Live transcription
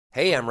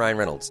Hey, I'm Ryan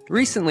Reynolds.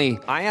 Recently,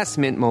 I asked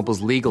Mint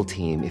Mobile's legal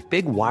team if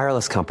big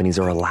wireless companies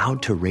are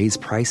allowed to raise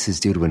prices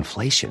due to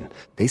inflation.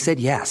 They said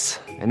yes.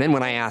 And then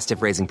when I asked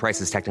if raising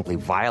prices technically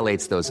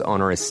violates those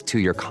onerous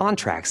two-year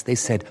contracts, they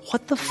said,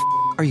 "What the f***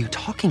 are you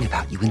talking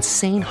about, you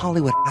insane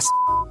Hollywood ass?"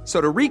 So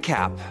to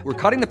recap, we're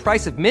cutting the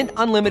price of Mint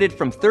Unlimited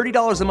from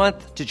 $30 a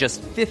month to just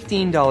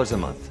 $15 a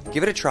month.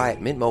 Give it a try at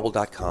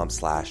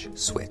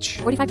mintmobile.com/switch.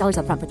 $45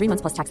 up front for 3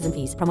 months plus taxes and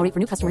fees. Promo rate for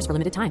new customers for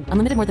limited time.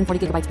 Unlimited more than 40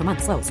 gigabytes per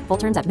month. Slows full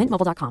terms at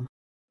mintmobile.com.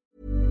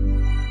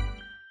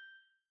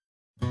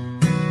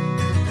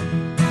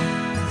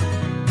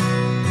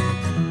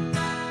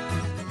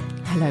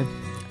 Hello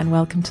and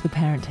welcome to The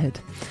Parenthood.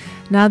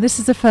 Now this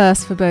is a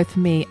first for both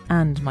me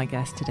and my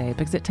guest today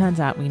because it turns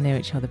out we know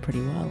each other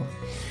pretty well.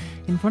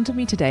 In front of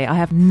me today I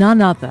have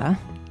none other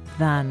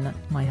than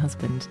my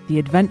husband, the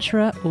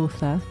adventurer,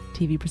 author,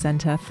 TV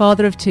presenter,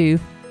 father of two,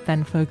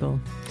 Ben Fogle.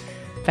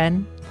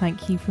 Ben,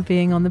 thank you for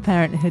being on The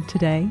Parenthood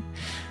today.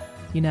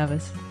 You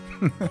nervous?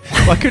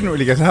 Well, I couldn't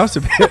really get out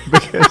of it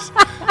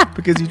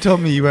because you told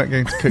me you weren't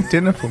going to cook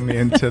dinner for me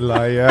until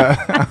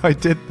I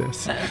did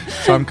this.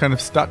 So I'm kind of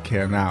stuck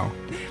here now.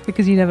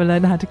 Because you never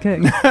learned how to cook.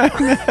 No,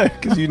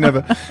 because you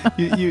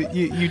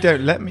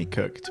don't let me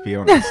cook, to be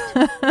honest.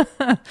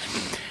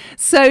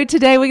 So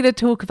today we're going to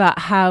talk about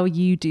how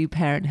you do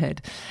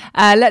parenthood.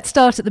 Let's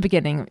start at the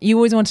beginning. You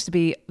always wanted to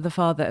be the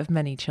father of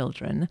many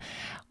children.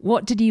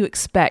 What did you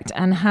expect,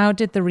 and how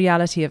did the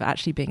reality of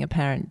actually being a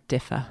parent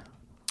differ?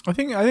 I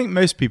think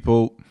most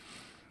people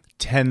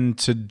tend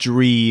to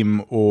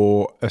dream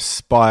or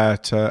aspire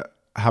to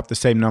have the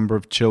same number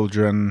of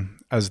children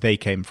as they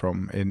came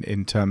from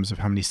in terms of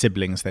how many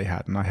siblings they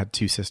had. And I had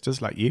two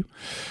sisters like you.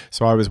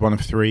 So I was one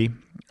of three.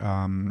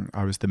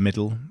 I was the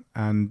middle.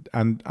 And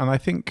I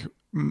think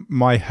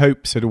my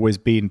hopes had always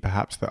been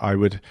perhaps that I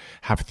would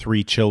have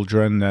three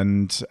children.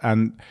 And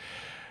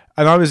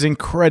I was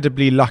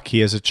incredibly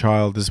lucky as a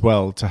child as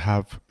well to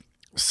have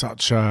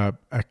such a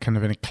kind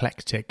of an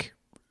eclectic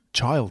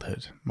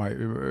childhood.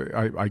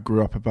 I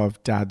grew up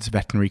above Dad's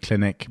veterinary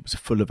clinic. It was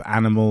full of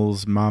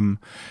animals. Mum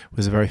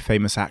was a very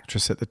famous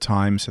actress at the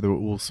time, so there were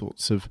all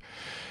sorts of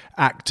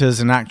actors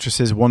and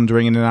actresses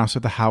wandering in and out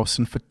of the house,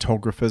 and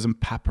photographers and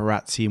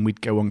paparazzi, and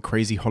we'd go on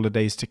crazy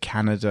holidays to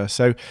Canada.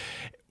 So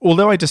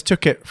although I just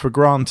took it for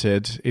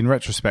granted, in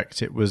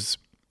retrospect it was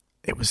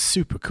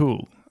super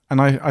cool. And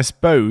I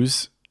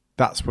suppose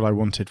that's what I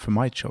wanted for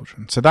my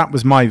children. So that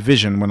was my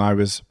vision when I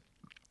was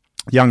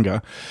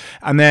younger.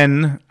 And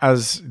then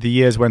as the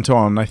years went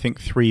on, I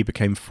think 3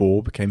 became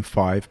 4, became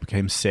 5,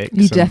 became 6.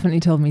 You definitely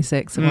told me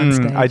 6 at one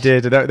stage. I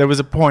did. There was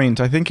a point,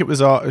 I think it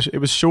was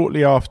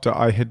shortly after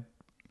I had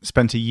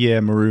spent a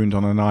year marooned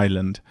on an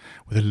island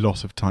with a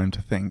lot of time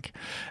to think.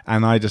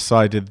 And I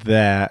decided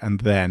there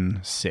and then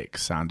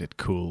 6 sounded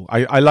cool.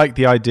 I like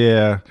the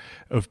idea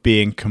of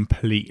being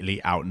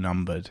completely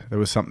outnumbered. There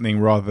was something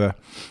rather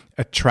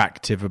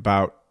attractive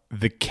about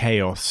the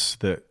chaos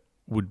that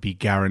would be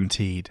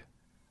guaranteed.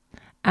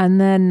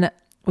 And then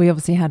we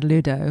obviously had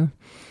Ludo.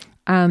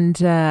 And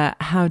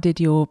how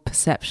did your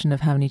perception of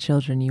how many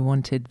children you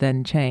wanted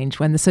then change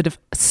when the sort of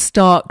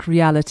stark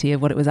reality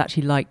of what it was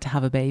actually like to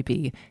have a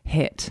baby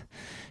hit?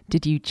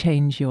 Did you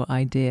change your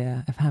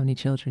idea of how many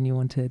children you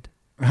wanted?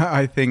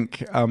 I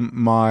think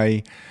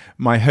my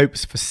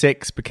hopes for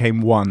 6 became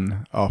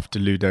 1 after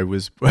Ludo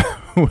was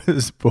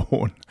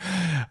born.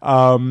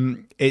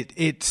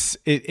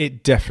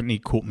 It definitely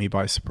caught me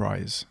by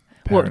surprise.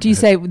 What do you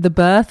say, the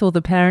birth or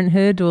the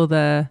parenthood or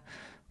the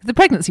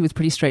pregnancy was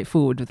pretty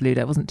straightforward with Ludo.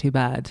 It wasn't too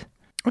bad.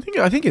 I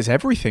think it's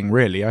everything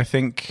really. I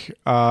think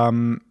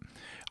the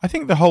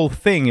whole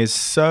thing is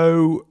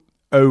so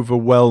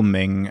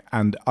overwhelming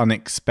and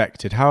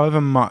unexpected. However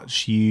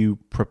much you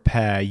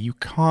prepare, you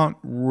can't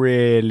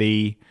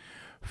really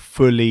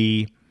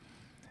fully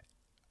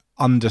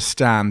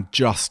understand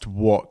just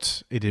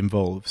what it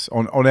involves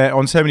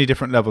on so many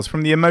different levels,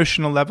 from the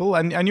emotional level.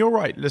 And you're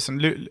right.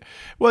 Listen,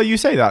 well, you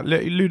say that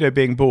Ludo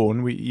being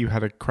born, you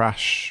had a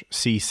crash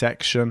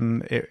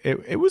C-section.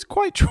 It was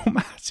quite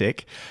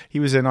traumatic. He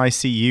was in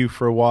ICU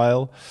for a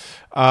while.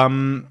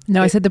 No,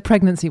 I said the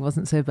pregnancy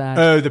wasn't so bad.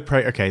 Oh,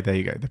 okay, there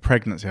you go. The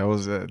pregnancy.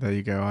 There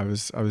you go. I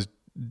was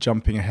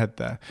jumping ahead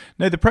there.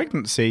 No, the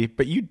pregnancy,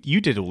 but you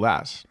did all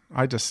that.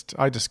 I just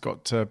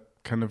got to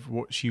kind of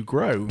watch you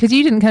grow. Because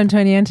you didn't come to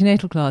any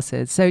antenatal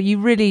classes. So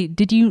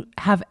did you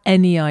have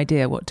any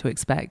idea what to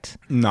expect?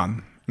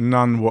 None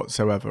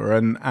whatsoever.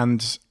 And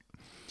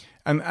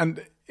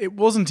it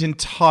wasn't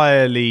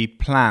entirely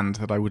planned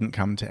that I wouldn't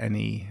come to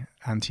any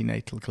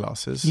antenatal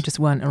classes. You just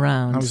weren't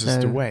around. I was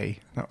just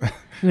away. You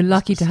were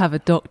lucky to have a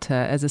doctor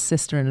as a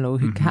sister-in-law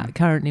who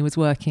currently was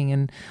working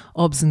in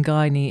obs and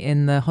gynae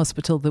in the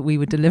hospital that we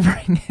were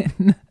delivering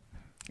in.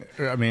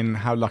 I mean,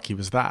 how lucky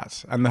was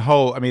that? And the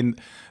whole, I mean,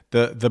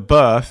 the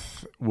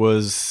birth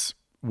was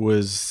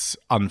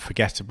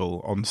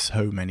unforgettable on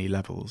so many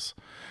levels.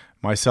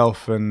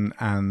 Myself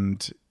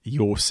and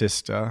your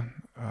sister,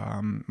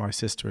 my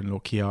sister-in-law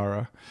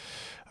Kiara,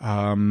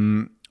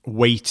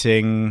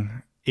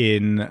 waiting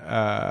in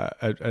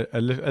a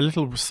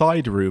little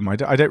side room. I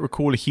don't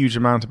recall a huge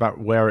amount about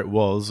where it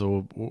was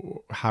or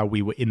how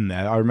we were in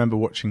there. I remember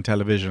watching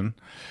television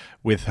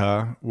with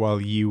her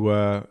while you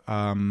were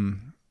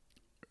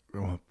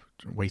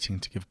waiting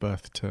to give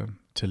birth to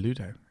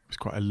Ludo. It was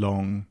quite a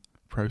long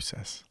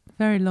process.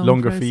 Very long.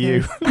 Longer for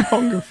you.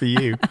 Longer for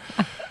you.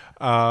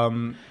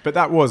 But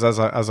that was, as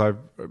I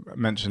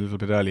mentioned a little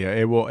bit earlier,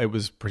 it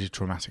was pretty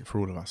traumatic for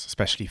all of us,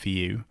 especially for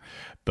you.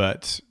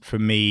 But for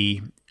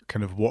me,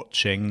 kind of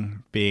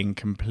watching, being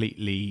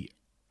completely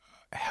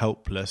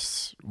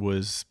helpless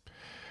was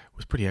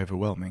pretty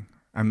overwhelming.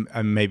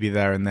 And maybe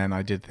there and then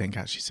I did think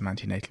actually some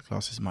antenatal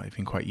classes might have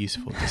been quite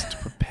useful just to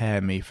prepare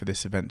me for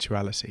this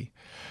eventuality.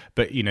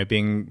 But, you know,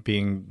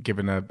 being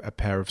given a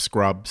pair of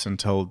scrubs and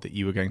told that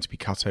you were going to be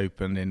cut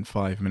open in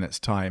 5 minutes'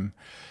 time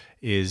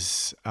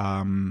is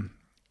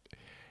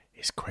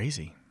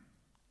crazy.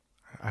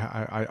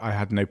 I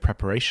had no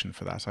preparation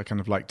for that. I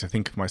kind of like to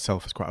think of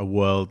myself as quite a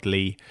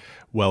worldly,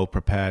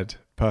 well-prepared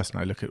person.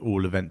 I look at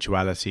all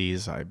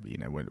eventualities.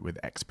 With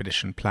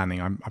expedition planning,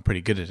 I'm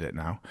pretty good at it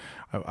now.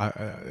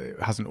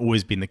 It hasn't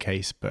always been the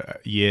case,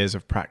 but years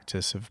of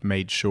practice have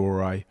made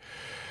sure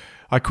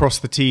I cross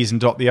the T's and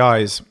dot the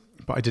I's.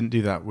 But I didn't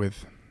do that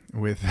with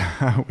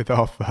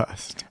our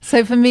first.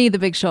 So for me, the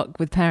big shock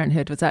with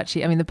parenthood was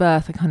actually, the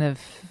birth,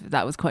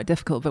 that was quite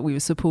difficult, but we were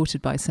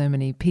supported by so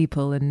many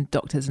people and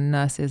doctors and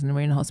nurses, and we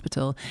were in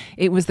hospital.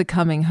 It was the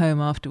coming home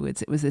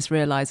afterwards. It was this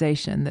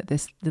realization that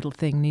this little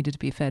thing needed to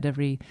be fed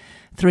every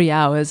 3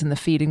 hours, and the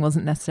feeding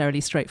wasn't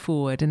necessarily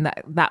straightforward. And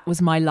that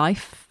was my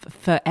life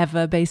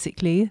forever,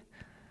 basically.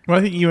 Well,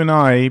 I think you and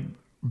I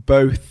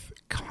both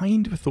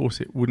kind of thought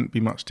it wouldn't be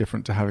much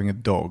different to having a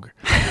dog.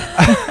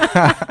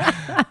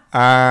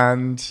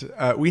 And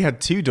we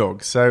had 2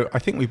 dogs, so I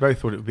think we both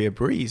thought it would be a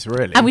breeze,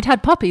 really. And we'd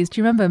had puppies.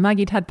 Do you remember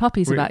Maggie'd had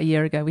puppies about a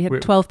year ago? We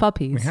had 12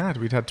 puppies.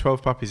 We'd had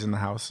 12 puppies in the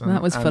house. And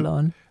that was full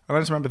on. And I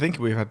just remember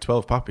thinking, we've had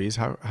 12 puppies.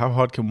 How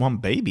hard can one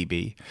baby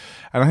be?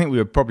 And I think we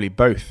were probably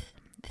both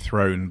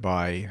thrown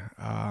by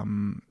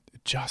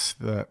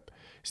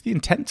it's the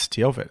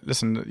intensity of it.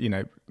 Listen,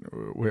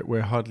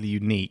 we're hardly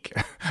unique.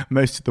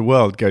 Most of the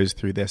world goes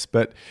through this,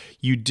 but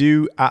you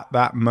do at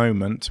that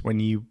moment when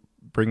you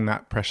bring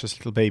that precious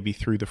little baby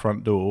through the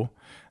front door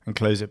and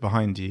close it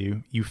behind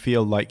you, you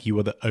feel like you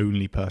are the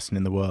only person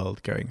in the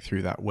world going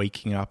through that,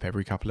 waking up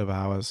every couple of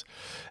hours.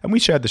 And we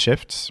shared the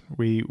shifts.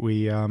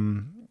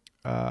 Because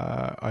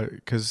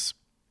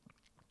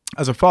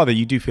as a father,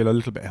 you do feel a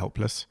little bit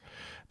helpless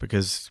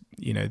because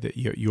that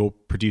you're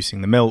producing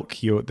the milk.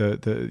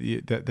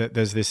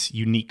 There's this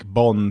unique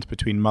bond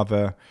between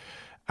mother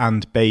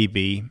and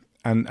baby,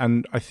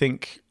 and I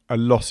think a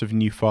lot of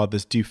new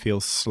fathers do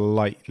feel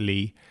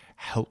slightly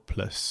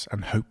helpless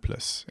and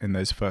hopeless in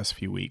those first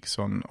few weeks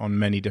on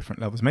many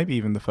different levels, maybe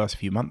even the first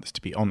few months,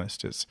 to be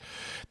honest. It's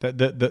that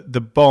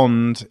the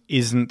bond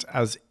isn't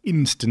as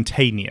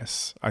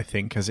instantaneous, I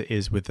think, as it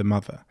is with the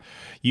mother.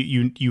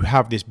 You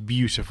have this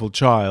beautiful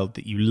child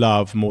that you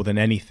love more than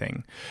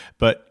anything,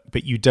 but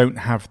you don't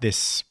have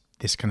this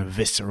kind of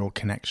visceral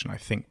connection, I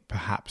think,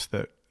 perhaps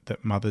that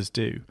mothers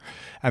do.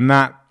 And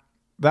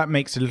that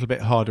makes it a little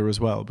bit harder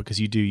as well, because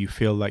you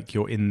feel like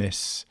you're in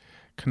this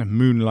kind of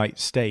moonlight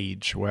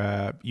stage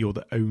where you're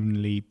the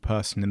only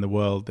person in the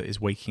world that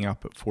is waking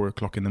up at 4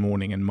 o'clock in the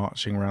morning and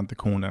marching around the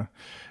corner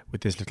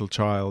with this little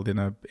child in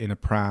a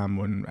pram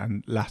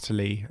and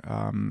latterly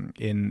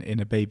in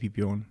a baby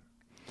Bjorn.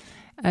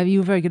 You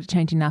were very good at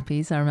changing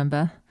nappies, I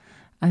remember.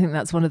 I think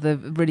that's one of the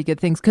really good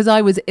things, because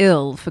I was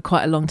ill for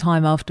quite a long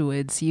time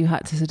afterwards. You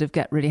had to sort of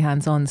get really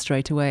hands-on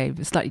straight away,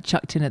 slightly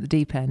chucked in at the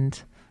deep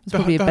end. It was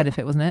probably a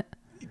benefit, wasn't it?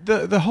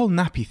 The whole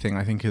nappy thing,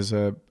 I think, is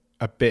a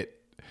bit...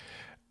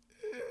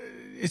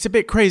 It's a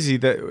bit crazy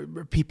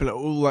that people are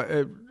all like,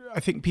 I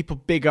think people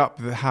big up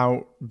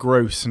how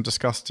gross and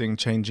disgusting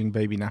changing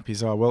baby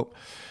nappies are. Well,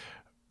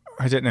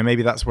 I don't know,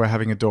 maybe that's where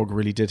having a dog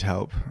really did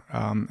help.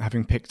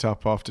 Having picked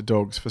up after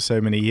dogs for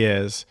so many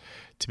years,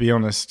 to be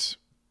honest,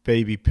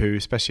 baby poo,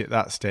 especially at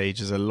that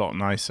stage, is a lot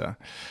nicer.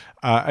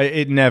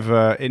 It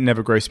never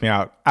grossed me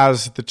out.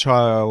 As the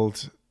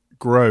child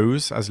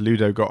grows, as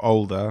Ludo got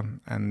older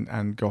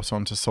and got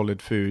onto solid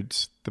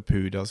foods, the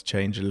poo does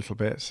change a little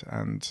bit,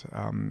 and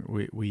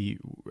we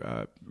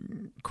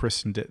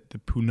christened it the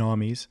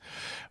poonamis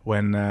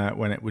when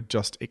it would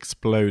just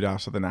explode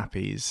out of the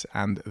nappies,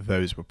 and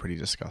those were pretty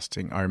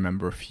disgusting. I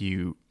remember a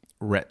few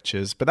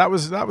wretches, but that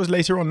was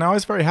later on. Now I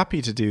was very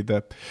happy to do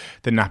the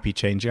nappy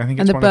changing. I think,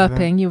 and it's the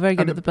burping. You were very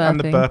good at the burping. And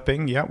the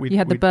burping, yeah. You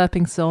had the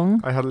burping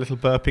song. I had a little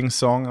burping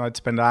song. I'd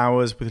spend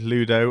hours with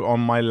Ludo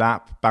on my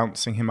lap,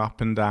 bouncing him up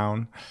and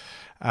down,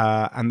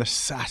 and the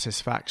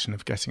satisfaction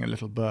of getting a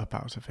little burp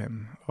out of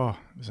him. Oh,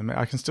 it was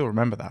I can still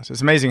remember that.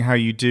 It's amazing how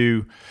you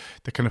do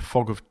the kind of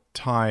fog of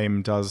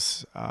time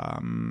does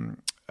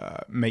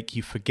make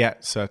you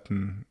forget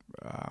certain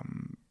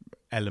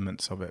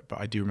elements of it, but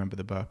I do remember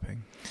the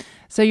burping.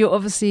 So you're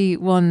obviously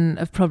one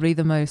of probably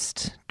the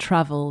most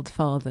travelled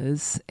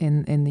fathers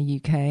in the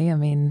UK. I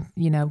mean,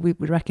 we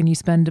reckon you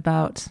spend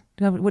about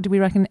what do we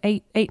reckon,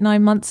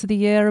 9 months of the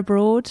year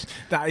abroad?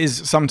 That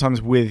is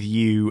sometimes with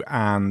you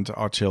and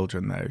our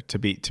children, though. To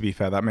be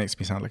fair, that makes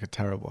me sound like a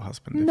terrible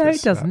husband. No,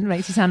 it doesn't. It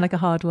makes you sound like a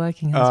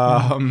hard-working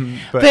husband.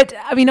 But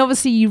I mean,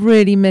 obviously, you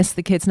really miss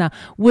the kids now.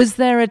 Was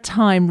there a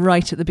time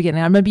right at the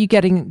beginning? I remember you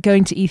going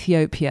to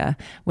Ethiopia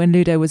when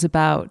Ludo was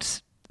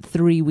about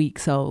 3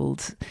 weeks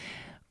old.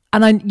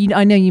 And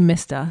I know you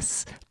missed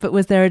us, but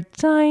was there a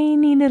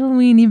tiny little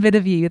weeny bit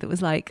of you that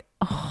was like,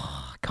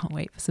 oh, I can't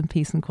wait for some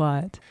peace and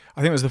quiet?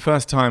 I think it was the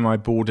first time I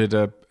boarded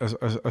a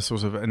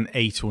sort of an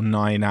 8 or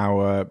 9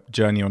 hour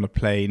journey on a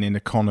plane in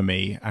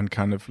economy and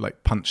kind of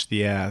like punched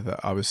the air that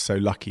I was so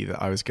lucky that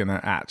I was going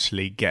to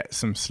actually get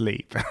some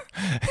sleep.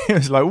 It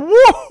was like,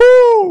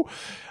 woohoo!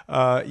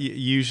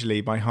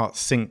 Usually my heart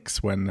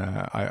sinks when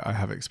I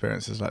have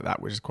experiences like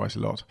that, which is quite a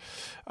lot.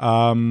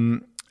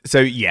 So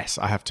yes,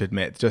 I have to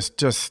admit,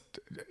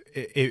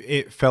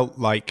 it felt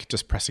like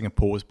just pressing a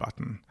pause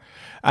button,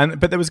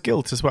 but there was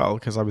guilt as well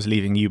because I was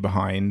leaving you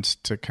behind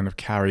to kind of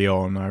carry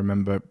on. I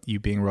remember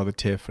you being rather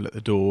tearful at the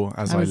door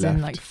as I left. I was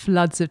in like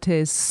floods of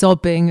tears,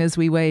 sobbing as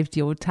we waved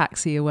your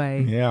taxi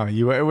away. Yeah,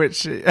 you were,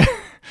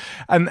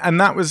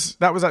 and that was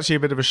actually a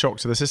bit of a shock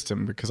to the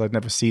system because I'd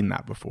never seen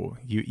that before.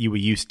 You were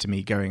used to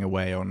me going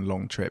away on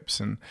long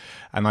trips, and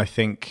I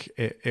think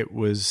it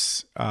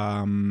was.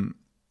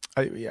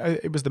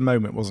 It was the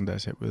moment, wasn't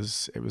it? It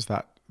was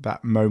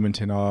that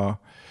moment in our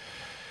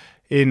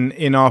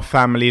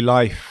family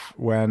life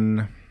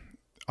when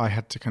I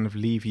had to kind of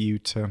leave you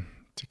to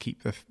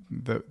keep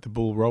the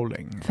ball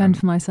rolling. Fend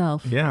for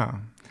myself. Yeah.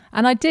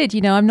 And I did,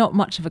 I'm not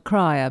much of a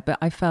crier, but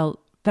I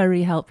felt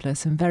very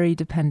helpless and very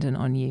dependent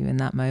on you in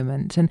that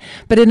moment.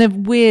 But in a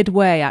weird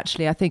way,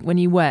 actually, I think when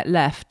you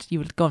left, you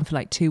had gone for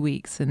like 2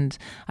 weeks, and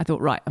I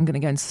thought, right, I'm going to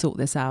go and sort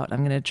this out.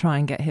 I'm going to try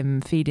and get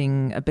him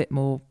feeding a bit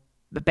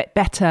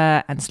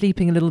better and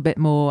sleeping a little bit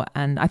more.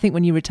 And I think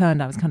when you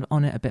returned, I was kind of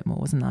on it a bit more,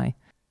 wasn't I?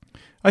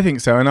 I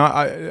think so. And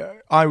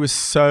I was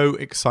so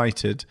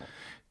excited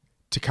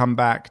to come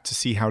back to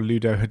see how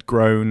Ludo had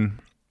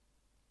grown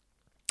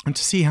and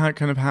to see how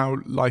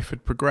life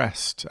had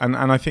progressed. And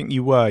I think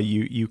you were,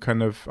 you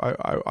kind of,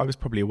 I was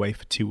probably away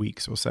for 2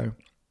 weeks or so.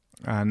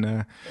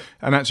 And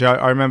actually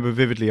I remember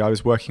vividly, I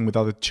was working with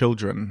other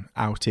children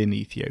out in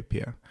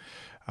Ethiopia.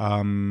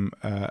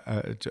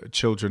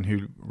 Children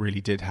who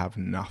really did have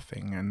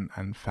nothing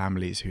and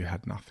families who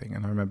had nothing.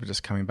 And I remember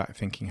just coming back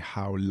thinking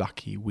how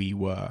lucky we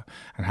were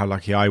and how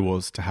lucky I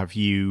was to have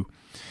you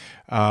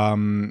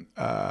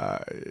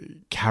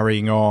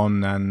carrying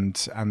on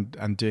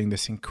and doing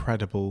this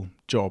incredible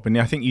job. And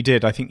I think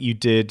you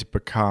did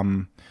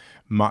become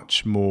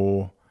much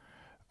more,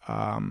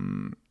 I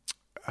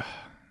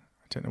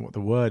don't know what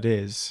the word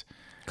is.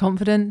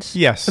 Confident?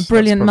 Yes. A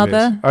brilliant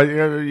mother?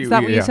 Is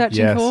that what you're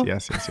searching for?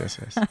 Yes.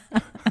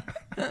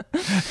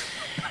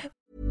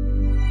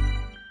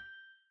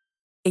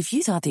 If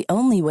you thought the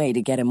only way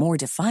to get a more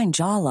defined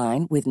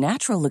jawline with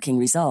natural-looking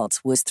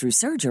results was through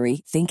surgery,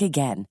 think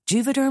again.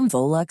 Juvederm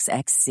Volux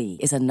XC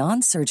is a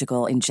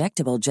non-surgical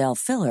injectable gel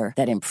filler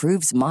that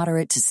improves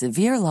moderate to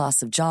severe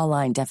loss of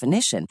jawline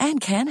definition and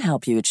can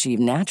help you achieve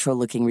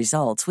natural-looking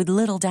results with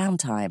little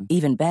downtime.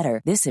 Even better,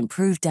 this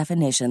improved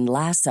definition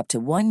lasts up to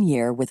 1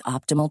 year with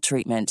optimal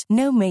treatment.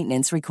 No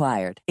maintenance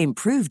required.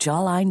 Improve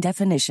jawline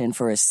definition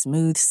for a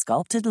smooth,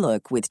 sculpted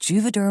look with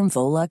Juvederm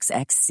Volux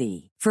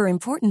XC. For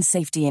important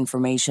safety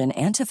information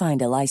and to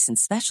find a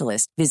licensed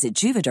specialist, visit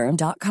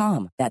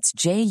Juvederm.com. That's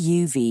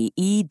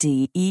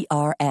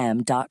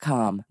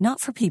JUVEDERM.com. Not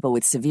for people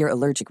with severe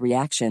allergic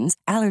reactions,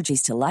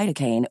 allergies to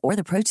lidocaine, or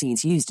the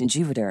proteins used in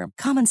Juvederm.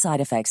 Common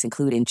side effects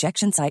include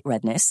injection site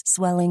redness,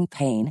 swelling,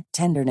 pain,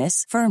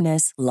 tenderness,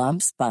 firmness,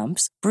 lumps,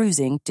 bumps,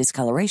 bruising,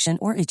 discoloration,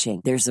 or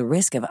itching. There's a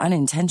risk of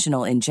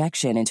unintentional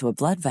injection into a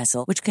blood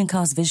vessel, which can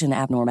cause vision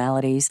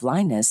abnormalities,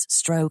 blindness,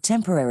 stroke,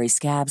 temporary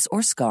scabs,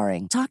 or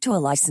scarring. Talk to a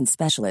licensed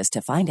specialist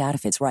to find out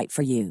if it's right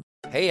for you.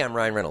 Hey, I'm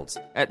Ryan Reynolds.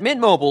 At Mint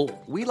Mobile,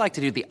 we like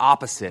to do the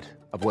opposite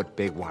of what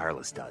Big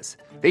Wireless does.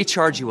 They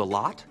charge you a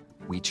lot,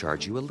 we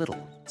charge you a little.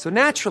 So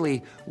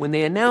naturally, when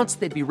they announced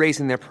they'd be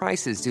raising their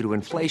prices due to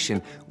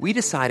inflation, we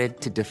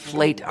decided to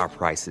deflate our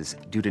prices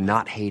due to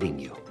not hating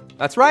you.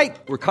 That's right.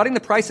 We're cutting the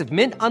price of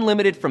Mint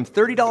Unlimited from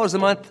 $30 a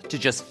month to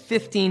just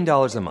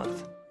 $15 a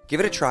month. Give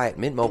it a try at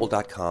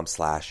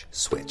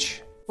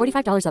mintmobile.com/switch.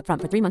 $45 up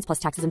front for 3 months plus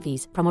taxes and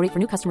fees. Promo rate for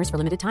new customers for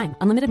limited time.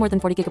 Unlimited more than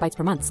 40 gigabytes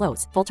per month.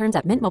 Slows full terms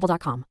at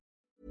mintmobile.com.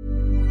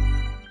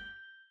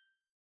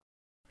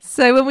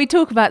 So when we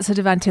talk about sort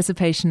of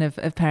anticipation of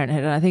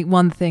parenthood, and I think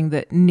one thing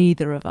that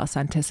neither of us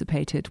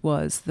anticipated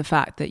was the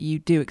fact that you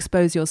do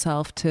expose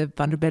yourself to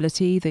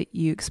vulnerability, that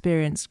you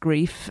experience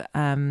grief.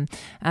 And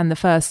our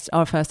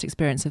first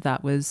experience of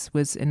that was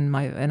in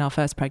our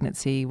first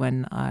pregnancy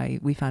when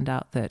we found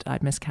out that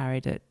I'd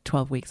miscarried at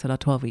 12 weeks at our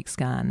 12-week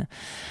scan.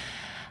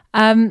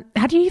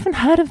 Had you even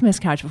heard of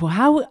miscarriage before?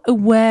 How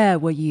aware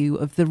were you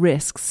of the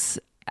risks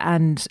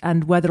and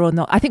whether or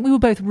not... I think we were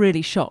both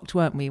really shocked,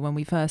 weren't we, when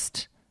we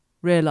first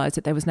realised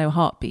that there was no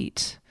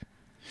heartbeat?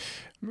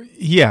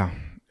 Yeah.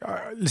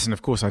 Listen,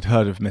 of course, I'd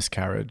heard of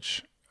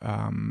miscarriage.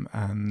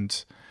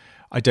 And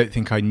I don't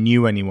think I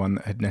knew anyone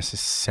that had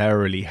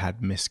necessarily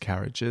had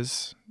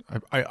miscarriages.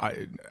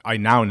 I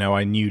now know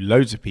I knew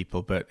loads of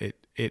people, but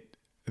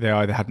they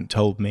either hadn't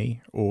told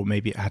me or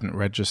maybe it hadn't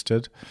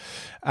registered.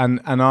 And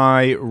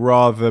I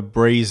rather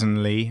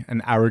brazenly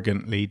and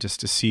arrogantly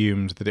just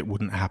assumed that it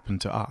wouldn't happen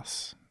to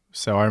us.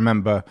 So I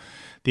remember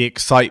the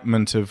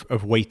excitement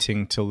of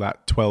waiting till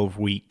that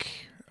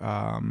 12-week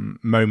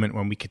moment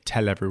when we could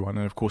tell everyone.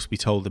 And of course, we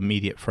told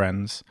immediate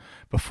friends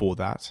before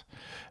that.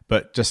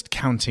 But just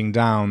counting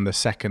down the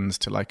seconds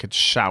till I could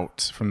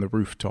shout from the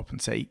rooftop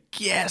and say,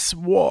 "Guess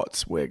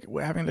what? We're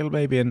having a little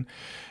baby." And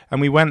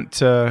we went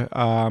to...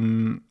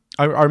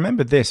 I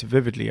remember this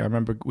vividly. I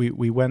remember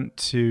we went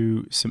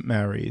to St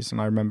Mary's,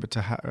 and I remember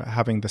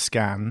having the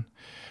scan,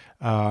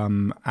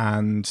 and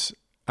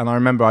I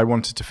remember I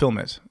wanted to film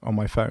it on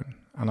my phone,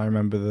 and I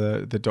remember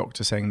the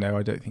doctor saying, "No,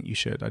 I don't think you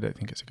should. I don't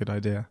think it's a good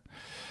idea,"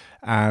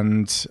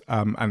 and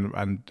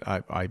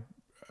I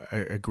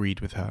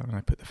agreed with her, and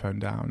I put the phone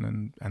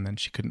down, and then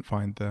she couldn't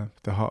find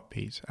the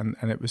heartbeat, and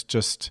it was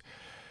just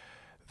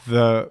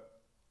I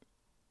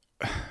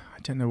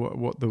don't know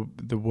what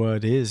the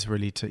word is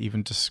really to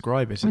even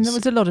describe it. I mean, there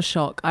was a lot of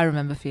shock. I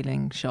remember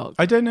feeling shocked.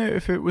 I don't know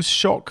if it was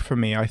shock for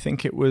me. I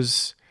think it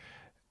was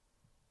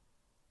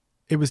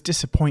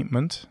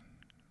disappointment,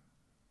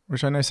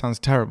 which I know sounds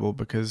terrible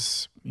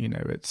because,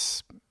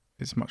 it's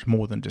much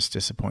more than just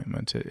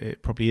disappointment.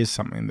 It probably is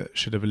something that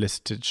should have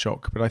elicited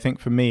shock. But I think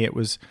for me, it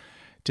was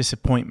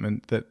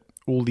disappointment that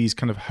all these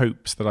kind of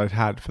hopes that I'd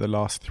had for the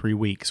last 3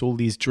 weeks, all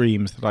these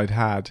dreams that I'd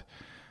had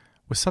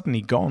were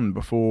suddenly gone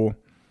before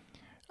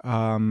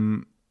I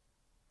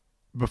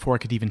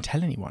could even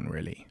tell anyone,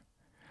 really.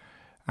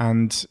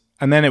 And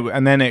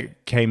then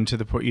it came to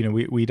the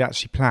point, we'd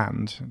actually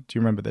planned. Do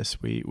you remember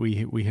this?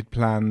 We had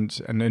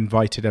planned and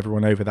invited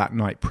everyone over that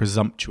night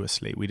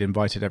presumptuously. We'd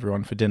invited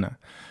everyone for dinner,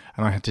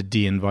 and I had to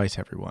de-invite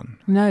everyone.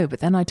 No, but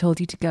then I told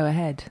you to go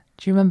ahead.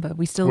 Do you remember?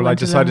 Well, I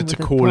decided to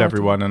call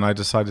everyone, and I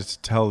decided to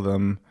tell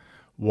them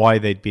why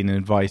they'd been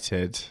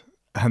invited,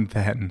 and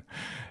then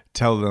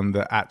tell them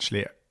that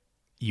actually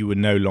you were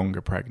no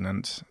longer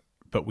pregnant,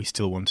 but we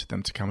still wanted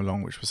them to come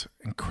along, which was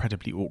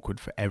incredibly awkward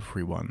for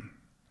everyone.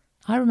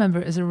 I remember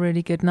it was a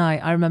really good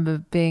night. I remember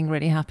being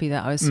really happy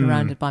that I was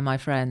surrounded by my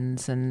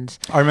friends, and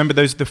I remember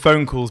the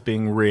phone calls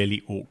being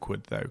really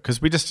awkward though,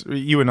 because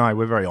you and I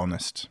were very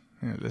honest.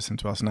 Listen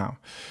to us now.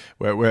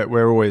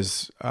 We're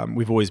always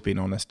we've always been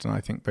honest, and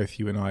I think both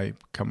you and I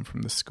come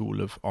from the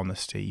school of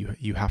honesty.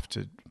 You have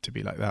to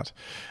be like that,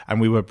 and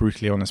we were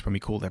brutally honest when we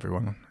called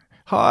everyone.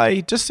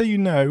 Hi, just so you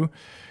know,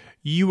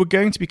 you were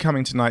going to be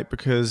coming tonight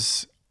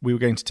because we were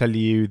going to tell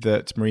you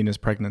that Marina's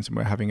pregnant and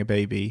we're having a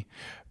baby,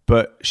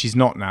 but she's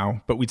not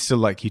now, but we'd still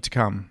like you to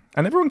come.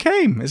 And everyone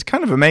came. It's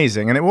kind of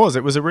amazing. And it was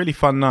a really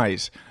fun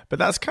night, but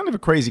that's kind of a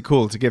crazy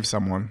call to give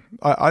someone.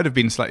 I'd have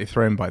been slightly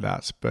thrown by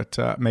that, but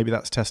maybe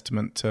that's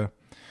testament to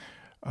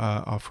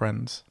our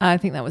friends. I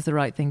think that was the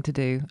right thing to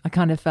do. I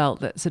kind of felt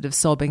that sort of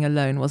sobbing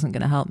alone wasn't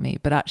going to help me,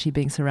 but actually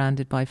being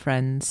surrounded by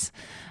friends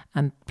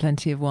and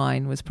plenty of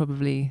wine was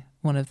probably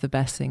one of the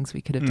best things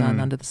we could have done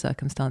under the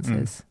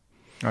circumstances.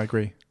 I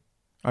agree.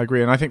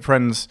 And I think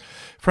friends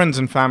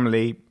and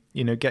family,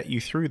 get you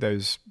through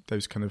those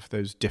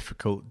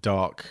difficult,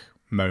 dark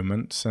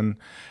moments, and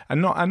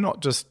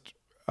not just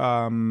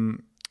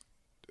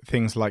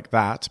things like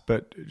that,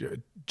 but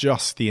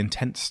just the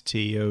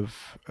intensity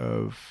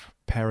of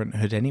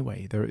parenthood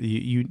anyway.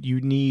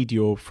 You need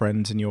your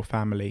friends and your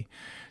family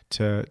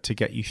to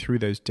get you through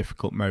those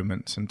difficult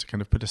moments and to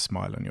kind of put a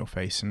smile on your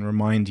face and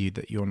remind you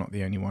that you're not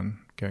the only one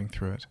going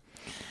through it.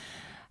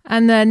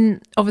 And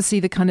then obviously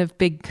the kind of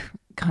big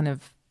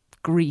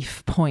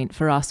grief point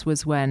for us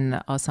was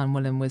when our son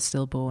Willem was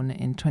stillborn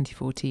in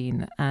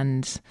 2014,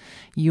 and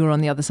you were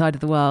on the other side of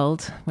the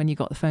world when you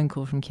got the phone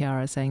call from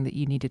Chiara saying that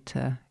you needed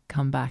to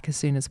come back as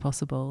soon as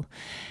possible.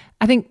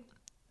 I think,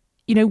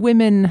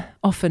 women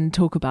often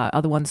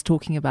are the ones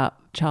talking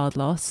about child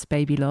loss,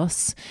 baby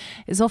loss.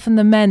 It's often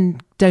the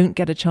men don't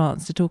get a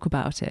chance to talk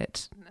about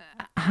it.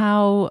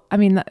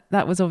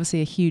 That was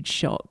obviously a huge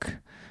shock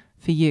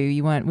for you.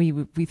 You weren't.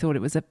 We thought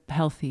it was a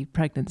healthy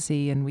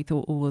pregnancy, and we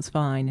thought all was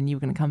fine, and you were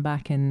going to come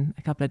back in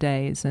a couple of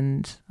days,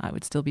 and I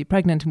would still be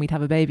pregnant, and we'd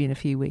have a baby in a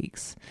few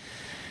weeks.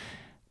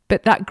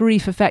 But that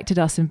grief affected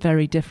us in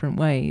very different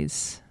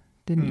ways,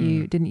 didn't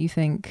you? Didn't you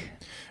think?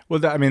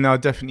 Well, I'll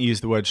definitely use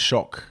the word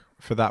shock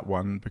for that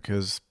one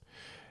because,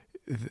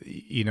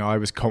 I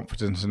was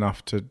confident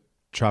enough to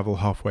travel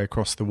halfway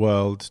across the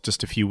world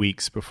just a few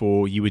weeks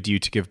before you were due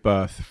to give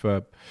birth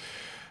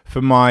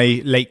for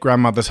my late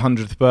grandmother's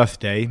 100th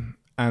birthday,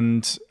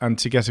 and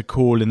to get a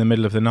call in the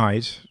middle of the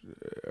night,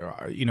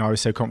 I was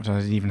so confident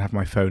I didn't even have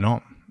my phone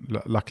on.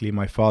 Luckily,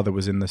 my father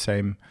was in the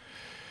same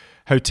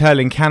hotel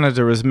in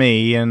Canada as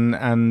me,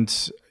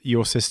 and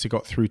your sister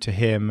got through to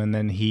him, and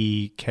then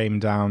he came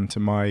down to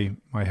my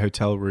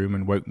hotel room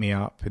and woke me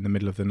up in the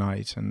middle of the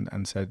night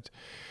and said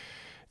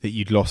that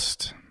you'd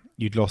lost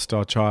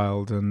our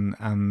child,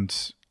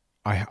 and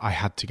I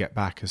had to get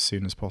back as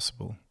soon as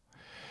possible.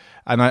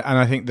 And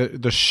I think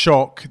that the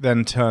shock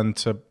then turned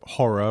to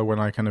horror when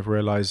I kind of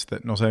realized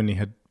that not only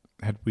had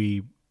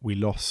we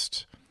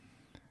lost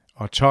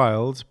our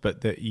child,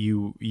 but that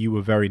you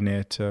were very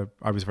near to,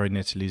 I was very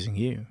near to losing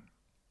you.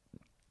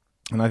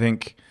 And I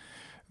think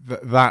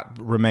that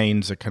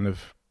remains a kind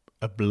of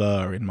a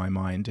blur in my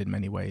mind in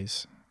many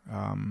ways.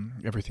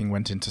 Everything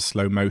went into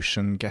slow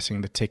motion,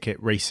 getting the ticket,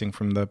 racing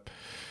from the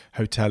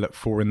hotel at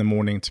 4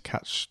 a.m. to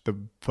catch the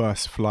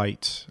first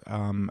flight,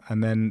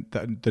 and then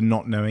the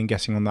not knowing,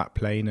 getting on that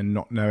plane and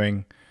not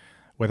knowing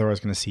whether I was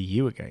going to see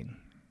you again.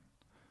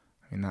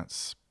 I mean,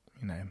 that's,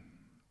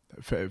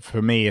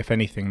 for me, if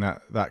anything,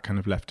 that kind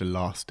of left a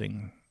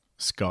lasting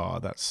scar.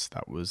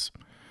 That was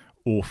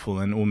awful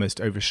and almost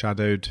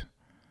overshadowed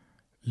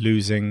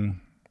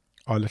losing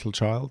our little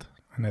child.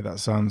 I know that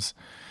sounds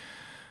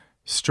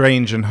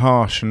strange and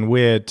harsh and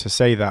weird to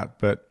say that,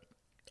 but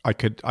I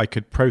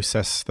could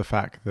process the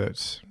fact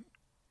that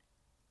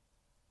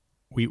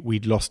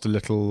we'd lost a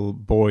little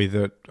boy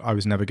that I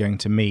was never going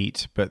to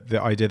meet, but the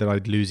idea that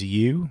I'd lose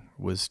you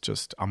was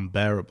just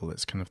unbearable.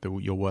 It's kind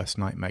of your worst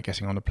nightmare,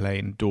 getting on a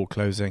plane, door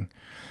closing,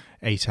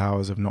 8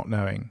 hours of not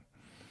knowing.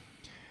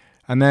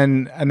 And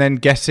then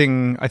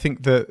getting, I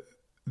think the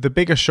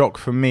bigger shock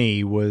for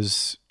me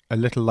was a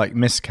little like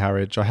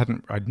miscarriage.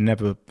 I'd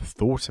never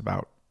thought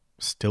about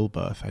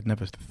stillbirth. I'd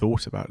never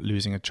thought about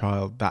losing a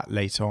child that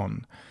late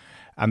on.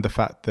 And the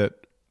fact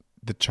that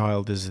the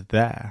child is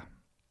there,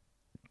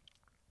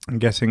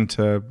 and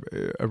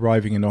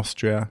arriving in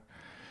Austria,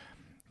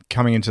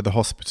 coming into the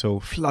hospital,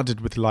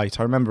 flooded with light.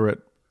 I remember it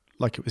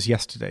like it was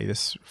yesterday,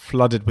 this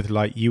flooded with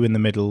light, you in the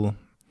middle.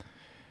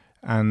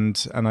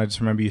 And I just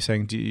remember you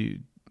saying,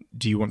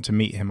 do you want to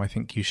meet him? I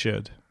think you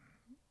should.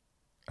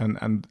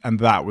 And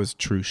that was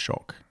true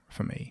shock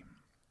for me.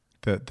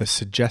 The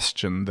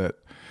suggestion that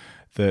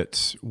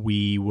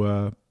we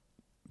were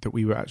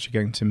actually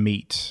going to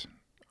meet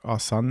our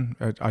son.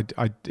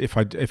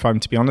 If I'm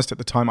to be honest, at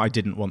the time I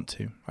didn't want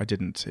to. I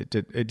didn't. It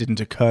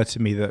didn't occur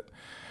to me that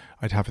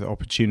I'd have the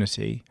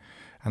opportunity,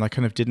 and I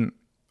kind of didn't.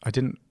 I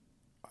didn't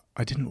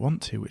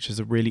want to, which is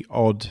a really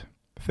odd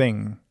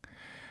thing.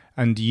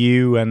 And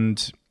you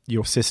and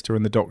your sister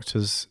and the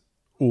doctors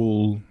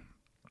all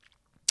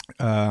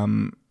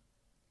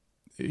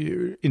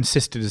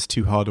insisted is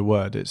too hard a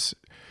word. It's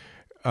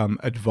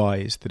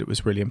advised that it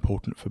was really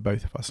important for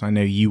both of us. And I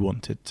know you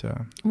wanted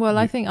to. Well,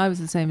 I think I was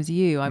the same as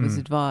you. I was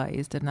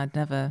advised, and I'd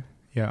never.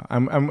 Yeah,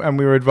 and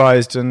we were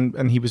advised,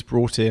 and he was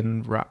brought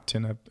in, wrapped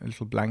in a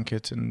little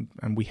blanket, and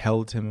we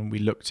held him, and we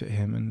looked at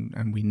him,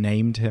 and we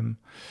named him,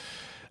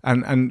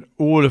 and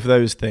all of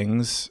those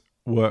things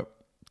were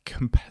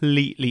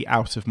completely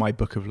out of my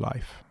book of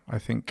life. I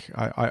think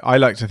I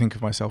like to think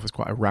of myself as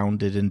quite a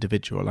rounded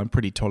individual. I'm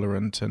pretty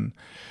tolerant and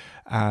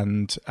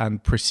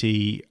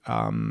pretty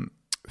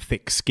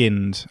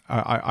thick-skinned.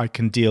 I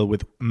can deal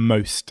with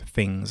most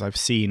things. I've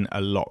seen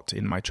a lot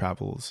in my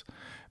travels,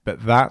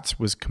 but that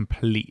was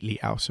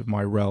completely out of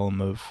my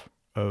realm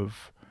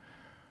of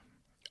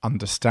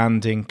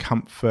understanding,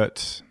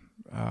 comfort,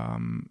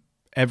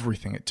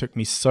 everything. It took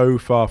me so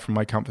far from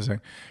my comfort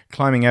zone.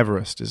 Climbing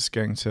Everest is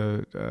going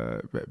to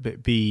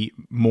be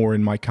more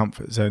in my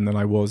comfort zone than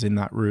I was in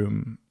that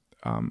room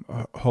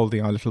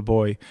holding our little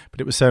boy. But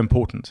it was so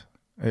important.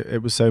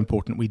 It was so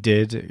important. We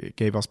did. It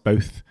gave us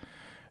both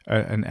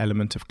an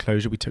element of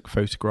closure. We took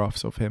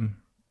photographs of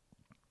him,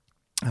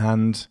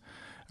 and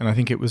I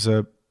think it was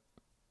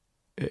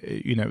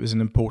it was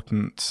an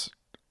important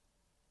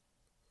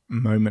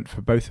moment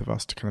for both of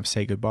us to kind of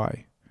say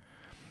goodbye.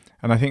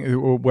 And I think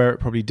where it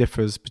probably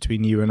differs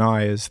between you and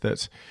I is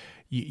that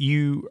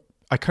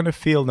I kind of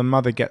feel the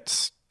mother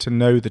gets to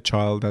know the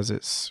child as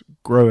it's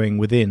growing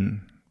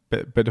within,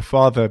 but a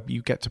father,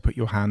 you get to put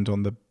your hand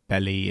on the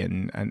belly,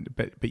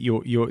 but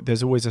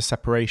there's always a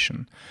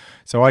separation.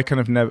 So I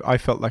kind of I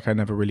felt like I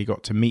never really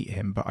got to meet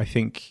him, but I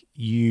think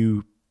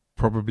you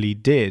probably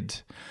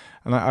did.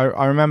 And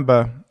I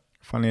remember,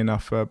 funnily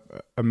enough, a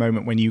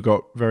moment when you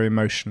got very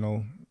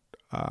emotional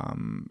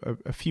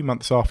a few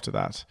months after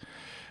that,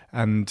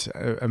 and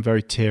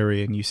very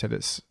teary, and you said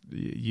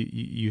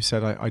you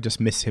said I just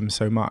miss him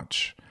so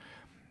much,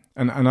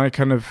 and I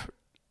kind of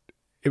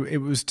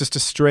it was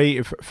just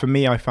for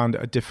me. I found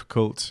it a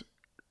difficult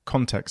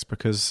context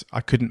because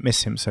I couldn't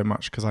miss him so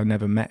much because I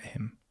never met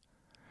him,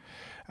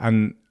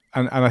 and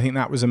I think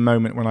that was a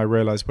moment when I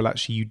realized, well,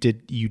 actually you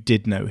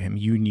did know him.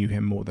 You knew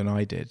him more than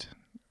I did,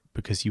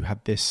 because you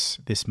had this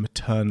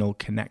maternal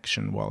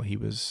connection while he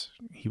was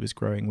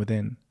growing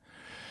within.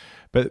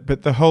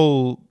 But the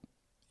whole,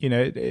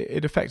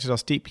 it affected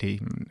us deeply,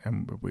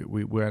 and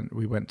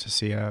we went to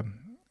see a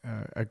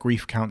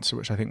grief counselor,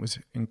 which I think was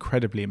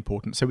incredibly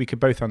important, so we could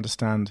both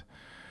understand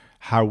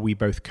how we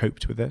both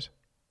coped with it.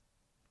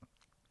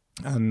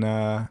 And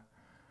I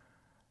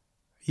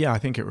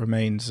think it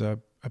remains a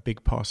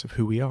big part of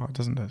who we are,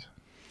 doesn't it?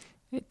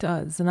 It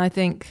does, and I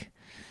think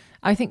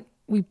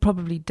we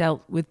probably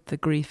dealt with the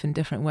grief in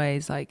different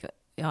ways. Like,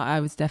 I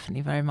was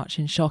definitely very much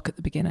in shock at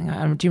the beginning.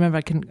 Do you remember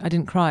I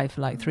didn't cry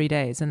for like 3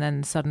 days, and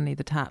then suddenly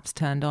the taps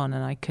turned on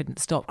and I couldn't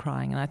stop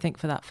crying. And I think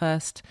for that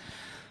first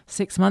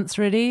 6 months,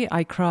 really.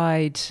 I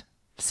cried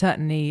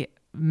certainly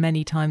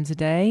many times a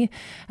day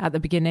at the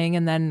beginning,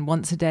 and then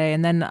once a day.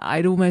 And then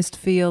I'd almost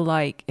feel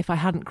like if I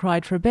hadn't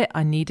cried for a bit,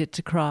 I needed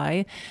to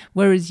cry.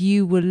 Whereas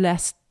you were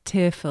less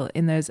tearful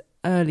in those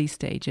early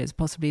stages,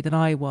 possibly, than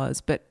I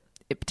was, but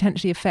it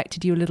potentially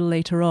affected you a little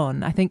later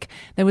on. I think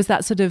there was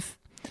that sort of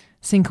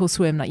sink or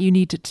swim, like you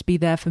needed to be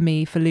there for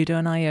me, for Ludo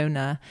and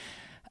Iona,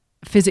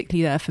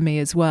 physically there for me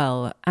as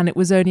well. And it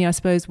was only, I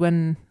suppose,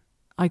 when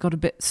I got a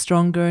bit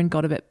stronger and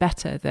got a bit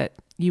better that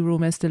you were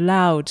almost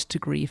allowed to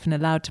grieve and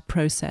allowed to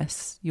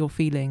process your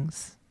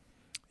feelings.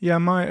 Yeah,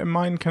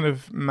 mine kind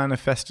of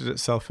manifested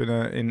itself in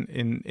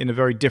a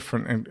very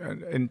different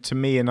and to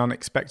me an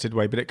unexpected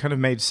way, but it kind of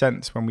made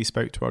sense when we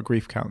spoke to our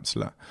grief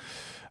counsellor.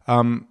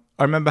 I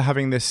remember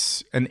having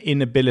an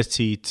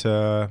inability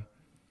to.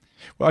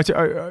 Well,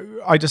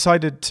 I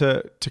decided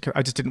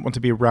I just didn't want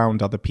to be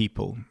around other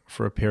people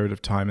for a period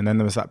of time, and then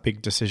there was that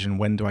big decision: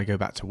 when do I go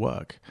back to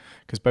work?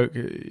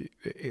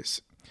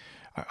 Because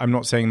I'm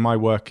not saying my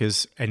work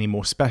is any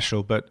more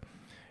special, but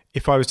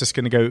if I was just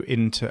going to go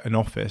into an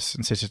office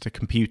and sit at a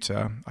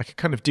computer, I could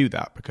kind of do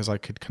that because I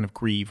could kind of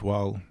grieve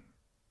while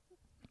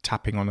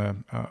tapping on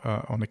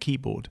a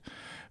keyboard.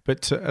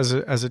 But as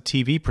a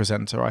TV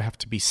presenter, I have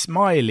to be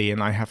smiley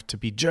and I have to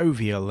be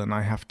jovial and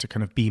I have to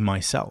kind of be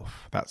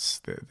myself. That's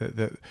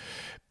the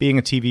being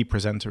a TV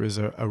presenter is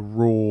a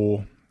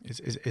raw,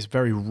 is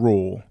very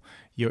raw.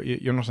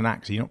 You're not an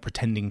actor. You're not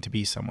pretending to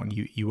be someone.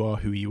 You are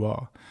who you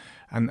are.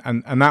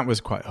 And that was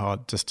quite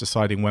hard, just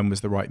deciding when was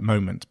the right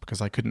moment,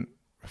 because I couldn't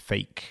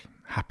fake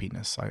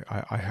happiness.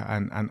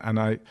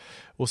 I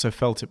also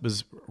felt it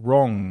was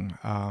wrong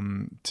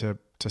to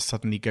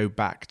suddenly go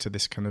back to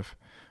this kind of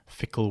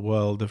fickle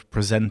world of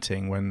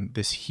presenting when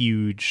this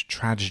huge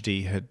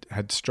tragedy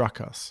had struck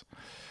us.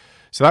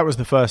 So that was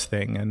the first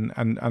thing,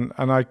 and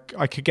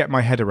I could get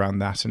my head around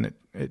that, and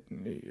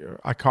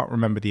I can't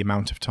remember the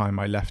amount of time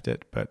I left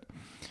it, but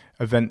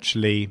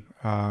eventually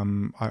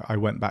I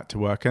went back to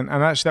work, and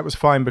actually that was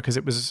fine because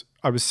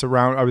I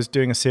was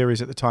doing a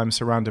series at the time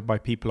surrounded by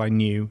people I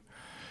knew,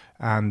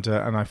 and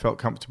I felt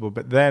comfortable.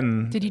 But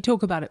then, did you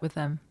talk about it with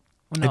them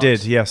or not? I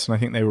did, yes, and I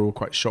think they were all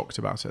quite shocked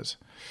about it,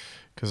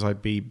 because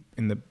I'd be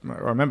I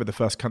remember the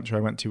first country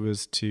I went to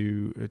was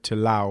to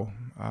Laos,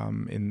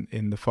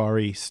 in the Far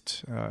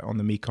East, on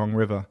the Mekong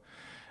River.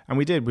 And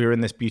we were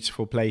in this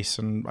beautiful place,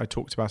 and I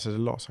talked about it a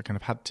lot. I kind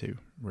of had to,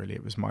 really.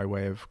 It was my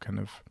way of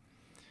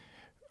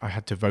I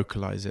had to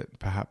vocalize it,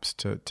 perhaps,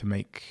 to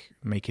make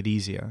it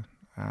easier.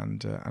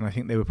 And I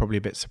think they were probably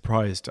a bit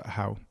surprised at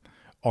how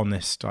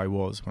honest I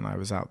was when I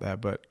was out there,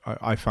 but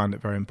I found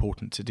it very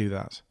important to do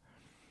that.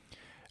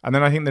 And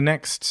then I think then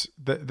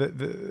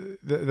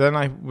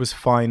I was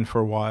fine for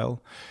a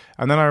while.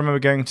 And then I remember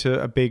going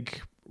to a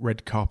big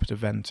red carpet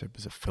event. It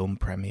was a film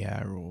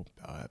premiere or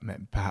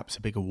perhaps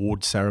a big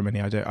award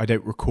ceremony. I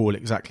don't recall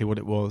exactly what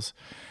it was,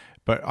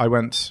 but I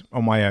went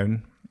on my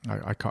own.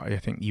 I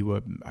think you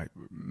were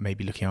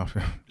maybe looking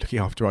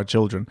after our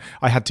children.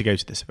 I had to go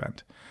to this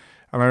event.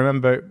 And I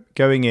remember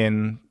going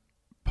in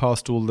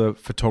past all the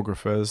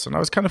photographers, and I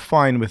was kind of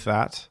fine with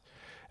that.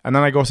 And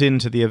then I got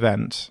into the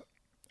event,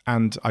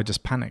 and I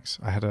just panicked.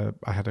 I had a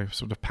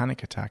sort of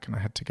panic attack, and I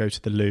had to go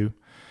to the loo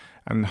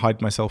and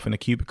hide myself in a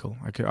cubicle.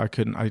 I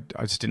couldn't. I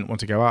just didn't want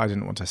to go out. I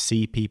didn't want to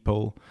see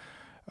people,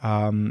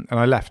 and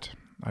I left.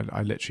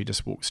 I literally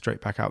just walked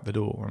straight back out the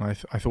door, and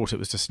I thought it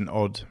was just an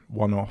odd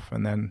one-off.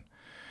 And then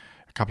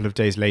a couple of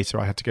days later,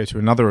 I had to go to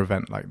another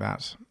event like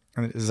that,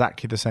 and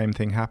exactly the same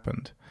thing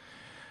happened.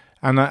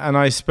 And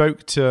I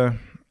spoke to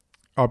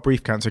our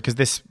brief counsellor, because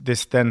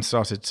this then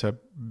started to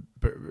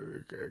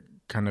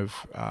kind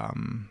of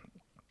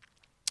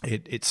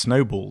it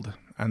snowballed,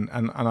 and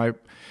I,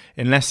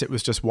 unless it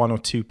was just one or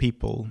two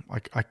people,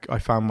 I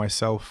found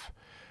myself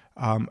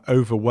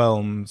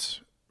overwhelmed,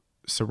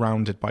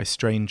 surrounded by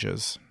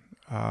strangers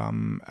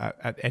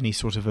at any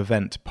sort of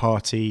event,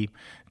 party,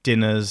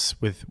 dinners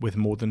with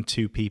more than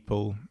two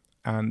people,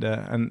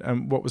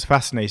 and what was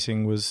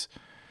fascinating was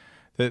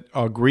that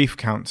our grief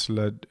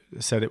counsellor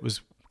said it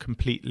was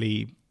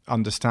completely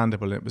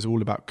understandable. It was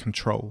all about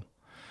control.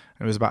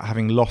 It was about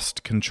having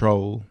lost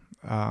control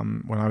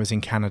when I was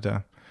in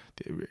Canada,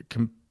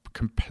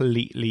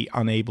 completely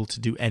unable to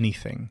do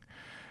anything.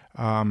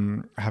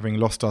 Having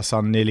lost our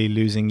son, nearly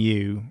losing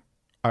you,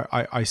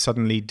 I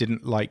suddenly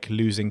didn't like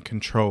losing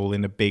control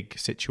in a big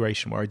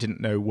situation where I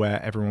didn't know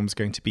where everyone was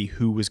going to be,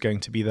 who was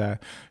going to be there,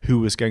 who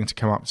was going to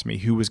come up to me,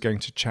 who was going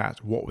to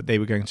chat, what they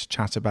were going to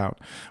chat about,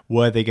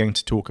 were they going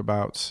to talk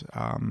about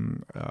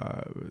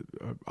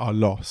our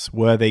loss,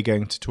 were they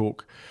going to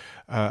talk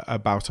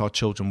about our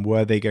children,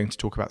 were they going to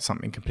talk about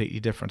something completely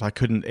different? I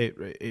couldn't.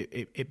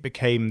 It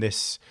became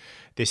this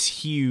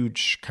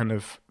huge kind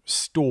of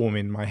storm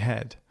in my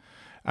head,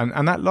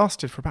 and that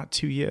lasted for about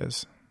 2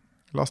 years.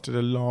 Lasted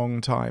a long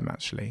time,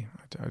 actually.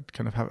 I'd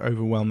kind of have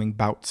overwhelming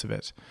bouts of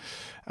it,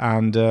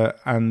 and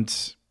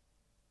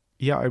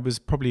yeah, it was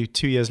probably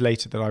 2 years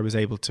later that I was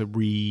able to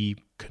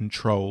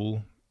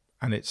re-control,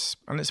 and it's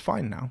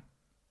fine now.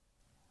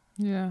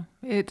 Yeah,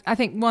 I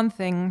think one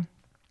thing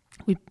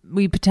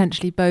we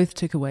potentially both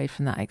took away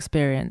from that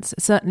experience,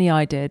 certainly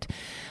I did,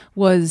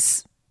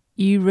 was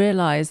you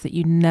realise that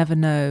you never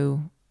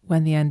know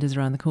when the end is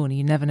around the corner.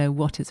 You never know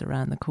what is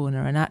around the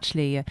corner. And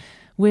actually,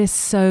 we're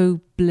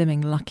so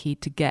blimming lucky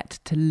to get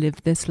to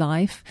live this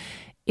life.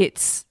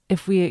 It's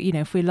if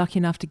we're lucky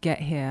enough to get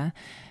here,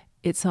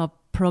 it's our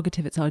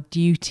prerogative, it's our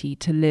duty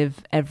to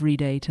live every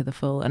day to the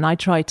full. And I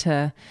try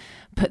to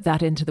put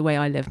that into the way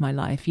I live my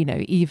life,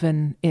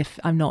 even if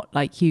I'm not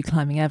like you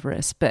climbing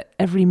Everest, but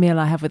every meal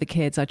I have with the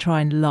kids, I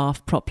try and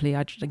laugh properly.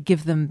 I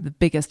give them the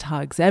biggest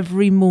hugs.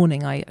 Every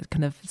morning I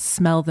kind of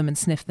smell them and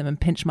sniff them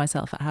and pinch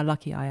myself at how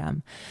lucky I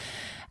am.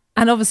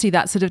 And obviously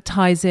that sort of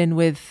ties in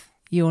with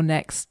your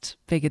next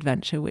big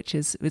adventure, which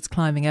is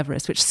climbing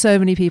Everest, which so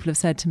many people have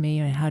said to me,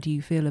 how do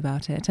you feel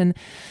about it? And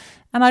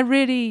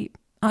I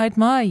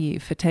admire you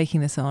for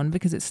taking this on,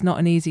 because it's not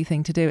an easy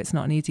thing to do. It's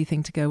not an easy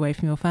thing to go away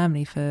from your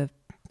family for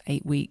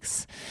 8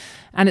 weeks.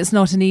 And it's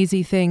not an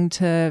easy thing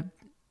to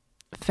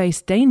face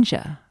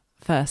danger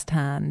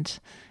firsthand.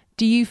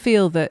 Do you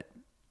feel that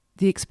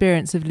the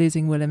experience of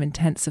losing Willem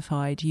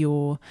intensified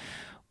your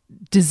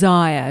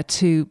desire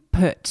to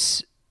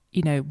put,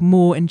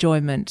 more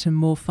enjoyment and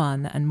more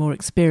fun and more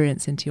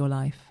experience into your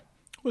life?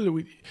 Well,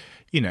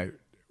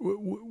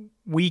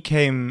 we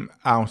came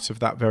out of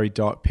that very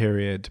dark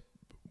period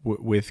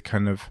with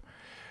kind of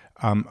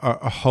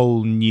a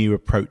whole new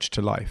approach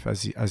to life,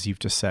 as you've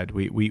just said.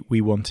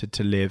 We wanted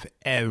to live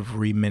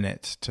every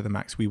minute to the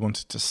max. We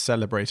wanted to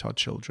celebrate our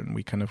children.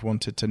 We kind of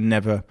wanted to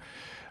never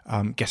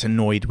get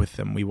annoyed with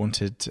them. We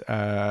wanted,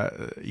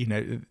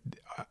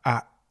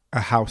 a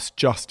house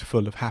just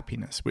full of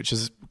happiness, which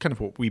is kind of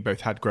what we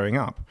both had growing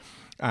up.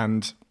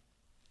 And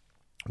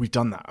we've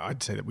done that.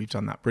 I'd say that we've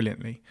done that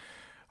brilliantly.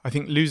 I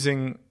think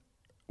losing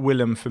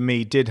Willem for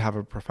me did have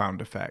a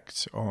profound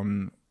effect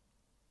on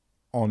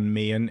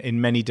me, and in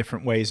many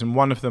different ways. And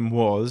one of them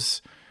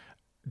was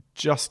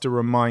just a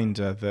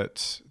reminder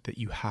that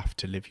you have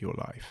to live your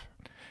life,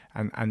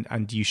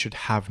 and you should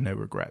have no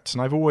regrets.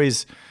 And I've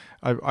always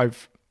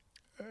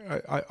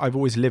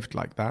lived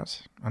like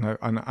that,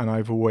 and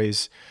I've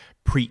always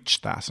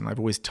preached that, and I've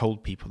always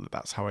told people that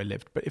that's how I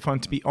lived. But if I'm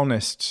to be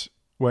honest,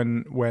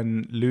 when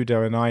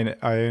Ludo and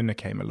Iona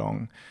came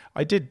along,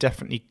 I did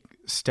definitely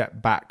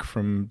step back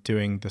from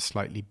doing the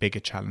slightly bigger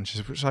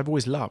challenges, which I've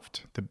always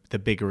loved, the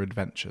bigger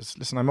adventures.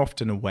 Listen, I'm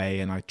often away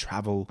and I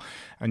travel,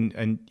 and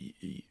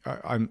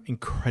I'm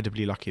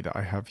incredibly lucky that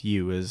I have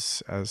you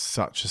as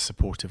such a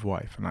supportive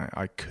wife, and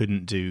I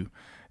couldn't do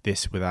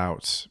this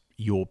without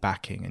your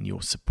backing and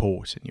your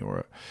support and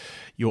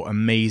your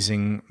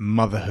amazing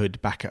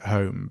motherhood back at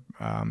home.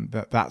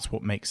 That's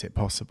what makes it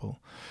possible.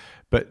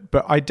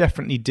 But I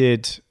definitely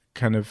did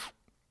kind of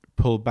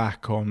pull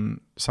back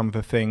on some of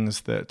the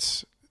things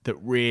that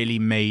really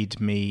made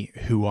me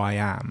who I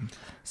am.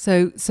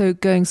 So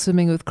going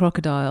swimming with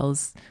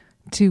crocodiles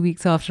 2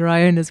 weeks after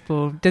Iona's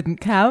born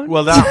didn't count?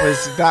 Well,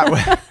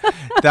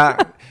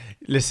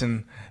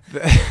 listen.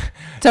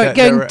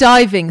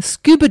 Diving,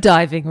 scuba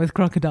diving with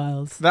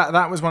crocodiles.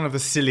 That was one of the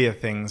sillier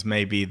things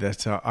maybe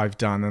that I've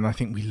done, and I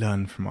think we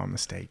learn from our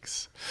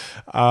mistakes.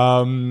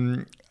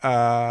 You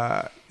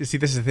see,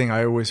 this is the thing.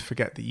 I always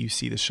forget that you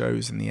see the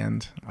shows in the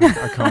end.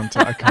 I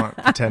can't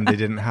pretend they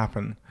didn't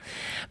happen.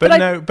 But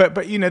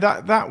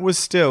that was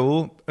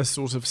still a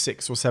sort of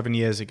 6 or 7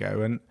 years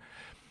ago, and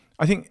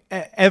I think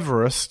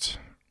Everest,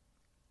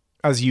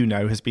 as you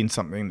know, has been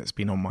something that's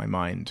been on my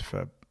mind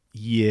for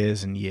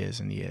years and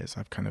years and years.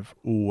 I've kind of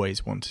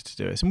always wanted to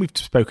do it, and we've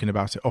spoken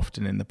about it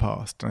often in the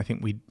past. And I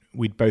think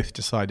we'd both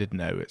decided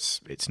no,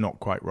 it's not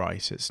quite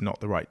right. It's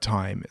not the right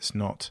time. It's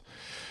not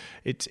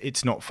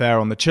fair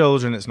on the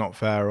children. It's not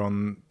fair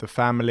on the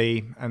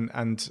family. And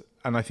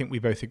I think we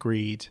both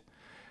agreed.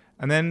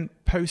 And then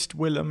post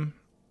Willem,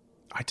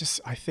 I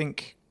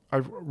think I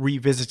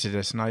revisited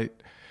it, and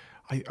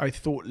I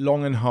thought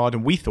long and hard,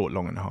 and we thought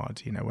long and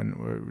hard, when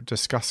we were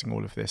discussing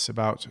all of this,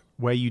 about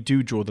where you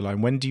do draw the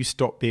line. When do you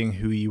stop being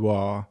who you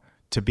are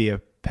to be a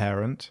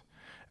parent?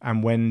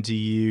 And when do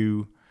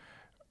you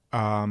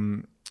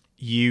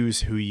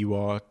use who you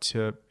are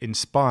to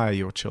inspire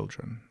your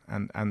children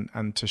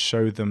and to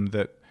show them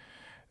that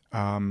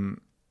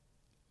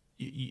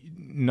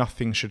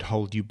nothing should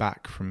hold you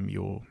back from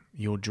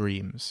your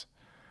dreams?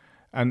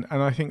 And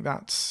I think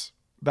that's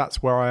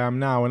where I am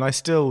now, and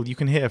you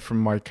can hear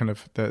from my kind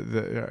of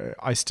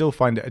I still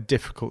find it a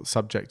difficult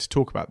subject to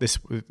talk about, this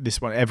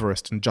one,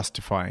 Everest, and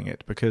justifying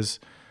it, because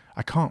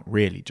I can't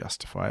really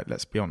justify it.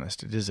 Let's be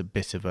honest, it is a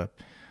bit of a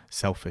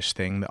selfish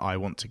thing that I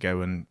want to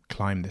go and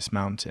climb this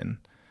mountain,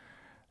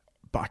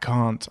 but I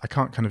can't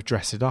kind of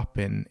dress it up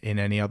in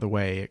any other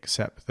way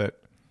except that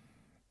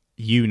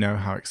you know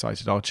how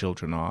excited our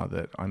children are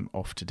that I'm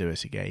off to do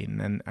it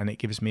again, and it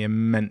gives me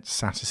immense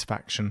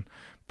satisfaction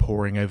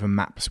poring over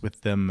maps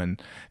with them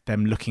and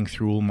them looking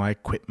through all my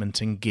equipment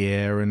and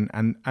gear,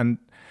 and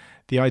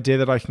the idea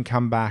that I can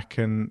come back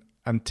and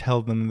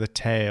tell them the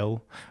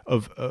tale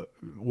of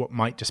what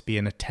might just be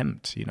an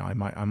attempt. I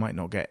might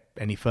not get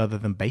any further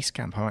than base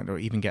camp. I might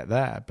not even get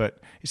there, but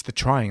it's the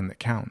trying that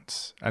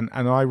counts. And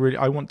I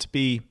want to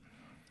be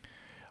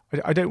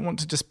I don't want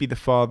to just be the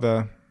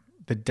father,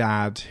 the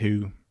dad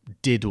who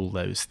did all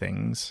those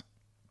things.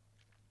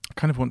 I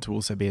kind of want to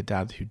also be a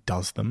dad who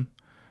does them.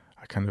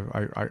 I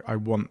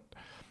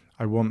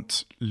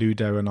want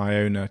Ludo and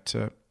Iona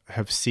to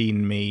have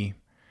seen me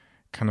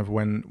kind of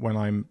when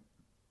I'm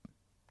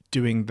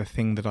doing the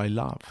thing that I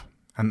love.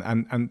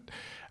 And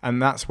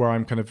that's where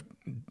I'm kind of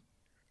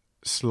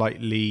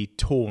slightly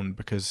torn,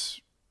 because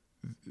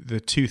the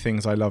two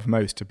things I love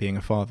most are being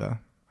a father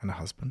and a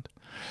husband,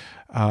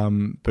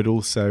 but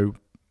also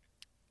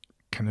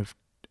kind of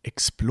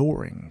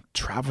exploring,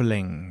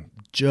 traveling,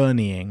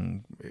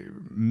 journeying,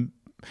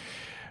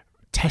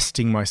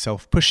 testing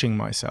myself, pushing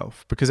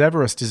myself, because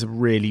Everest is a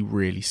really,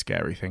 really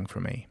scary thing for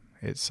me.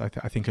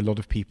 I think a lot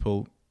of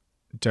people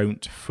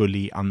don't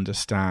fully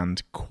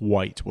understand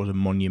quite what a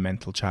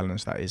monumental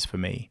challenge that is for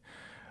me.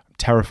 I'm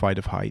terrified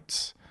of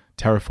heights,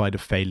 terrified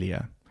of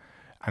failure,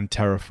 and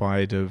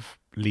terrified of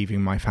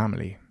leaving my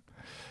family.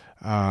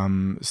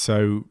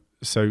 So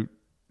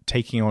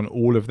taking on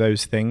all of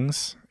those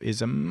things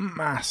is a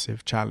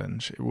massive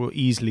challenge. It will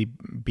easily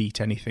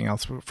beat anything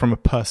else from a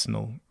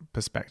personal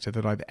perspective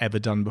that I've ever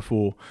done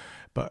before.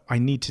 But I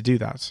need to do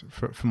that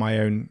for my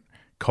own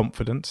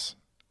confidence.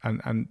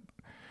 And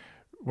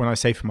when I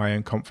say for my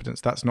own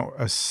confidence, that's not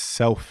a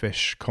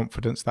selfish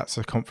confidence. That's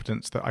a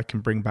confidence that I can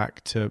bring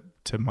back to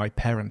my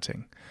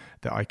parenting,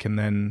 that I can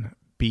then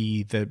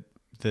be the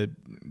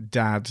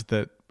dad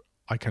that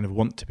I kind of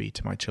want to be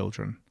to my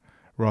children,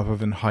 rather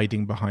than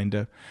hiding behind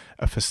a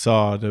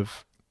facade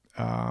of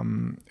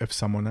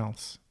someone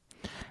else.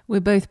 We're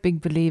both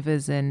big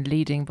believers in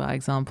leading by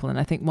example, and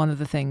I think one of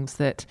the things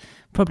that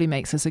probably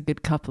makes us a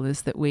good couple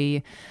is that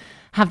we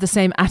have the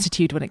same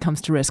attitude when it comes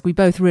to risk. We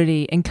both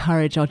really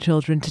encourage our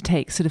children to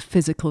take sort of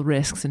physical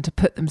risks and to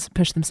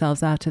push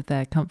themselves out of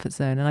their comfort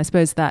zone. And I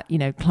suppose that,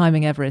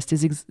 climbing Everest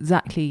is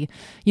exactly,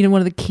 one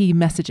of the key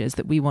messages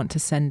that we want to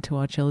send to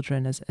our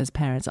children as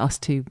parents, us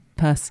two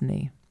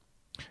personally.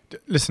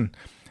 Listen,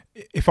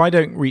 if I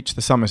don't reach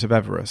the summit of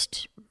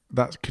Everest,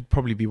 that could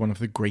probably be one of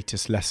the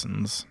greatest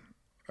lessons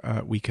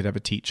we could ever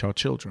teach our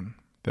children.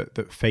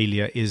 That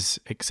failure is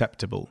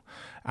acceptable,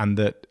 and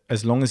that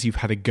as long as you've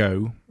had a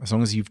go, as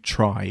long as you've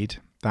tried,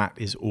 that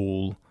is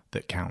all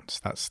that counts.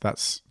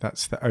 That's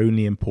the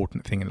only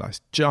important thing in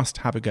life. Just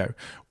have a go.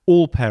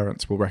 All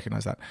parents will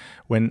recognize that.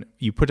 When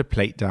you put a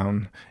plate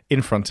down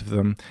in front of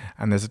them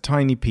and there's a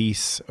tiny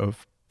piece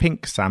of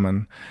pink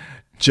salmon,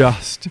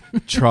 just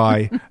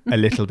try a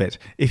little bit.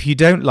 If you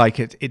don't like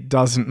it, it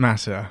doesn't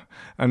matter.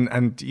 And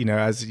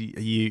as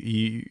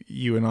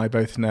you and I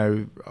both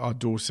know, our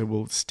daughter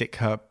will stick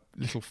her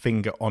little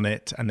finger on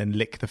it and then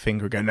lick the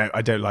finger and go, no,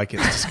 I don't like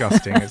it, it's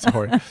disgusting, it's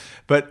horrible.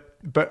 But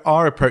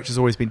our approach has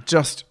always been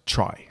just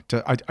try.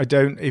 I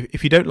don't,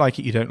 if you don't like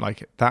it, you don't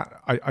like it.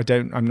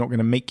 I'm not going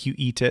to make you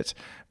eat it,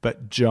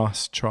 but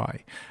just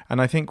try.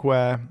 And I think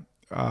where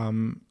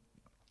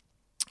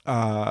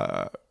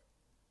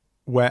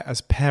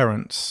as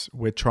parents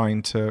we're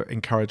trying to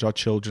encourage our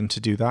children to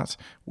do that,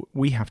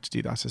 we have to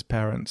do that as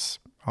parents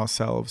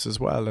ourselves as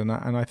well. And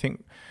I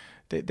think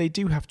they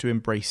do have to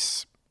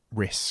embrace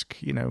risk,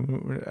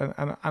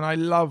 and I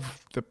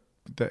love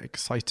the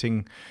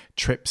exciting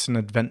trips and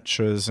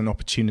adventures and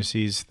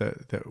opportunities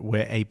that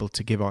we're able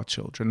to give our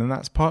children, and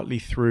that's partly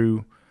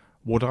through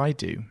what I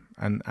do,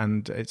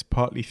 and it's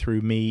partly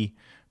through me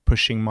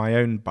pushing my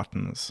own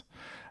buttons,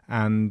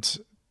 and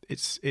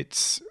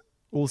it's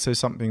also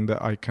something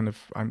that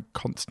I'm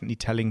constantly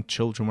telling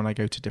children when I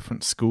go to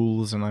different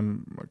schools, and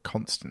I'm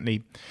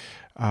constantly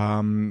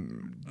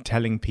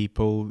telling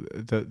people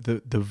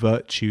the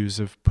virtues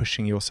of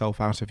pushing yourself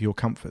out of your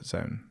comfort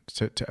zone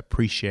to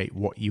appreciate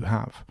what you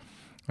have.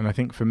 And I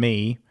think for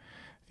me,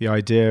 the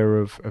idea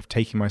of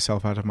taking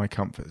myself out of my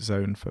comfort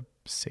zone for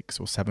 6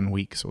 or 7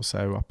 weeks or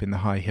so up in the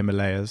high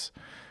Himalayas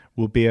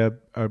will be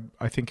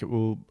I think it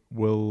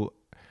will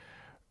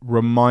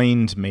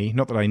remind me,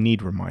 not that I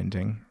need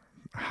reminding,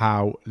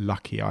 how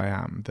lucky I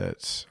am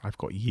that I've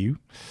got you,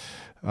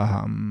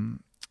 and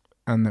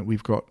that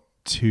we've got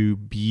 2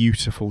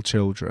 beautiful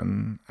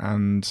children,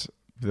 and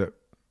that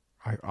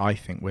I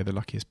think we're the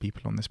luckiest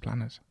people on this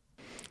planet.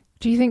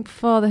 Do you think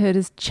fatherhood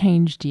has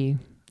changed you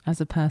as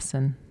a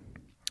person?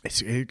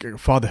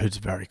 Fatherhood's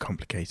very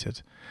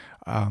complicated.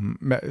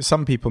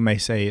 Some people may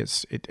say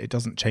it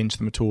doesn't change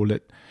them at all.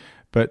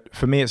 But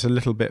for me, it's a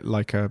little bit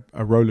like a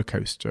roller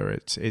coaster.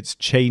 It's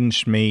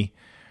changed me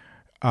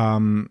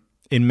in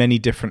many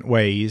different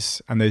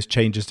ways, and those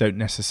changes don't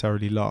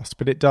necessarily last.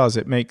 But it does.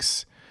 It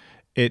makes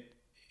it.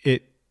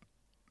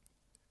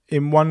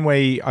 In one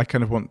way, I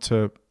kind of want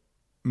to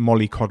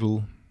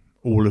mollycoddle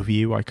all of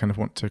you. I kind of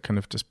want to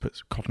just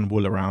put cotton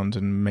wool around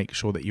and make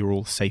sure that you're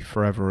all safe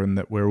forever, and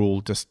that we're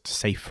all just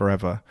safe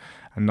forever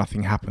and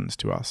nothing happens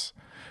to us.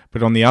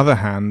 But on the other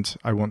hand,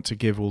 I want to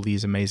give all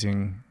these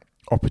amazing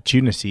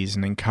opportunities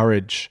and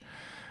encourage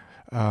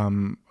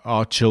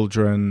our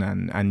children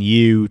and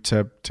you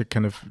to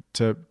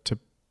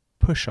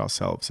push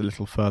ourselves a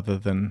little further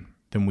than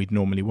we'd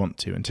normally want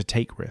to, and to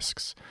take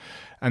risks.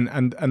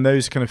 And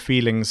those kind of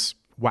feelings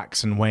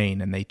wax and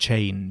wane, and they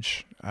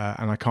change.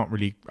 and I can't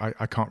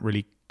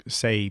really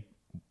say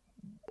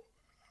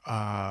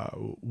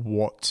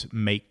what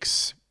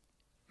makes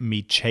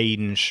me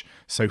change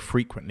so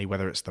frequently,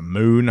 whether it's the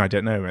moon, I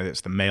don't know, whether it's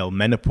the male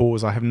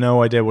menopause, I have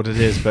no idea what it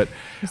is, but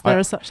is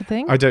there such a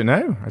thing? I don't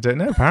know.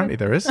 Apparently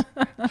there is.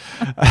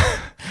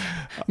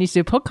 Need to do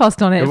a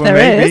podcast on it if well,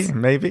 there maybe, is.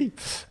 Maybe.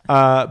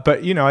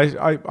 But you know,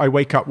 I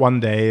wake up one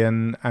day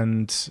and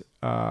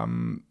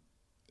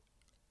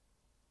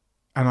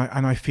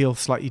I feel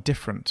slightly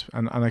different,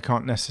 and I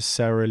can't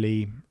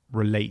necessarily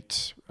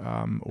relate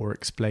or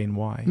explain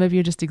why. Maybe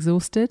you're just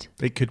exhausted.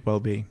 It could well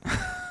be.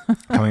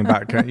 Coming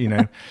back, you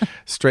know,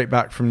 straight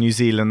back from New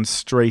Zealand,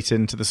 straight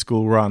into the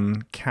school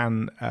run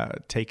can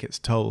take its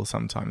toll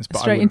sometimes. But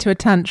straight into a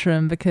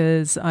tantrum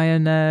because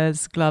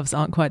Iona's gloves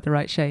aren't quite the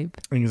right shape.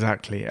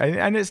 Exactly,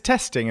 and it's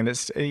testing, and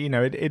it's, you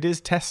know, it is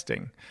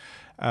testing,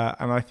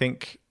 and I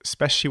think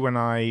especially when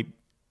I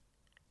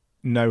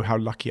know how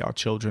lucky our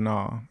children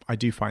are, I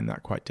do find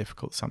that quite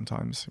difficult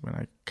sometimes when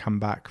I come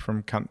back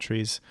from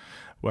countries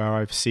where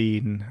I've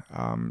seen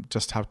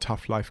just how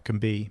tough life can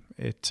be.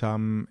 It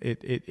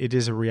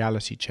is a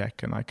reality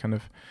check, and I kind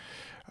of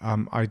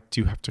I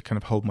do have to kind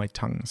of hold my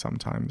tongue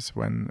sometimes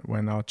when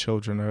our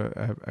children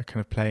are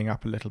kind of playing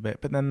up a little bit.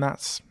 But then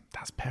that's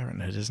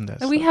parenthood, isn't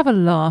it? We have a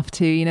laugh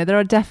too. You know, there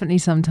are definitely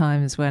some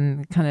times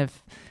when kind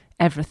of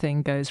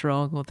everything goes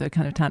wrong, or the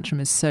kind of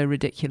tantrum is so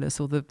ridiculous,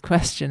 or the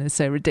question is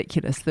so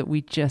ridiculous that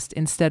we just,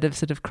 instead of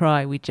sort of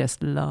cry, we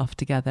just laugh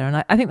together.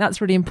 And I think that's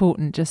really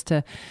important, just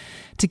to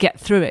get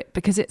through it,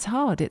 because it's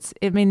hard.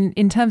 I mean,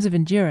 in terms of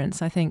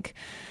endurance, I think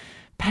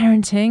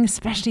parenting,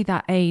 especially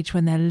that age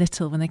when they're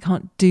little, when they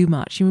can't do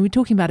much. You know, we were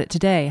talking about it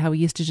today, how we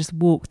used to just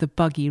walk the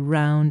buggy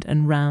round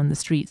and round the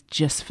streets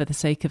just for the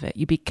sake of it.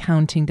 You'd be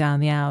counting down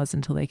the hours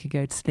until they could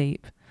go to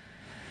sleep.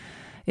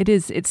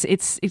 It's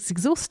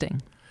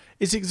exhausting.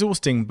 It's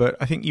exhausting, but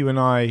I think you and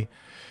I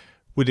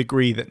would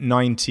agree that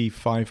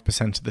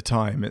 95% of the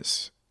time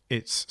it's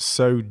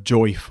so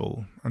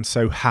joyful and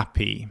so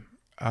happy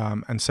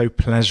and so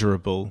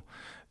pleasurable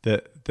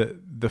that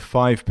the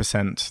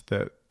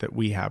 5% that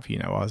we have, you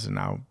know, ours are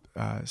now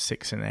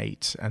 6 and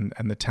 8, and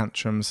the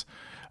tantrums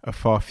are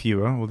far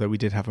fewer, although we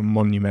did have a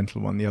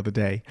monumental one the other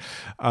day.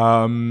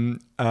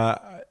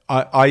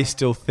 I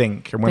still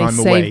think, and when I'm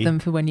away, save them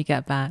for when you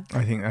get back.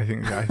 I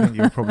think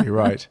you're probably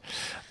right.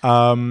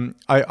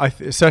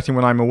 Certainly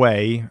when I'm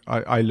away,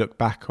 I look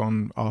back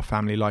on our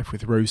family life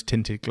with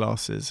rose-tinted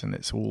glasses, and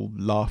it's all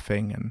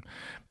laughing and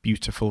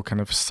beautiful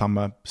kind of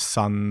summer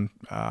sun,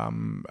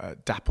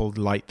 dappled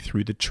light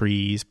through the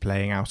trees,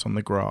 playing out on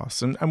the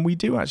grass, and we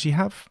do actually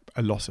have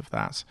a lot of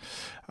that.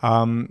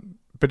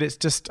 But it's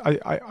just,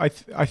 I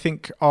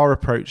think our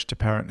approach to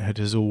parenthood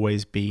has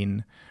always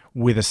been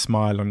with a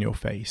smile on your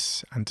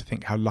face, and to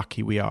think how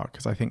lucky we are,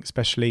 because I think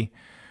especially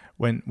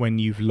when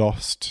you've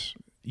lost,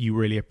 you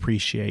really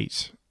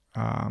appreciate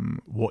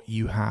what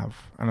you have.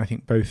 And I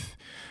think both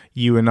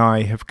you and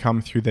I have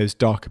come through those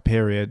darker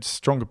periods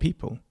stronger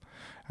people,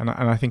 and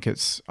I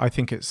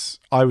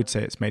would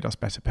say it's made us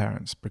better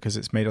parents, because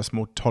it's made us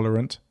more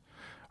tolerant.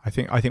 I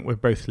think we're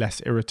both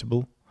less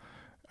irritable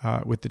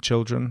with the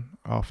children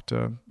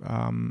after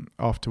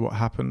what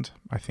happened.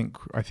 I think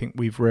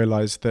we've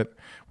realized that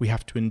we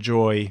have to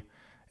enjoy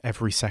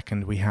every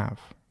second we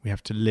have. We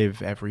have to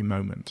live every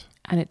moment.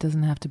 And it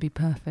doesn't have to be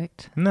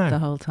perfect the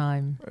whole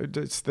time.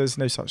 There's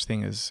no such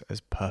thing as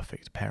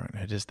perfect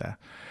parenthood, is there?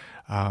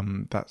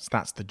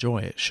 That's the joy.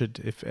 It should.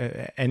 If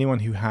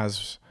anyone who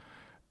has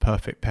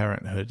perfect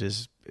parenthood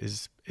is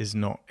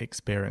not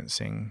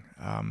experiencing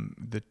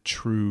the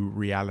true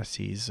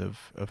realities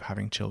of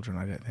having children,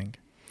 I don't think.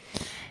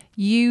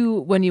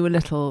 You, when you were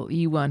little,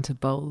 you weren't a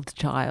bold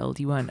child.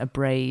 You weren't a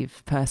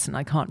brave person.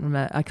 I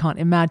can't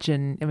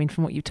imagine. I mean,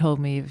 from what you told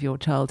me of your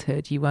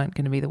childhood, you weren't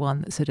going to be the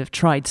one that sort of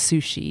tried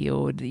sushi,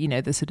 or, you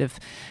know, the sort of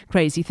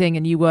crazy thing,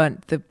 and you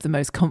weren't the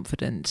most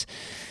confident.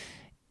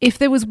 If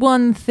there was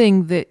one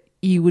thing that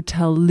you would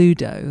tell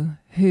Ludo,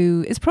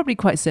 who is probably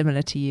quite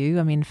similar to you,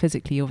 I mean,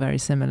 physically you're very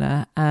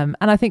similar, and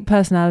I think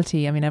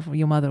personality, I mean,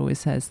 your mother always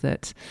says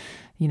that,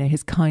 you know,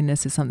 his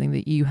kindness is something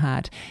that you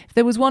had. If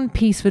there was one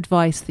piece of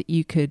advice that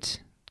you could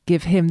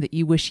give him that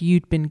you wish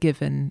you'd been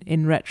given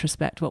in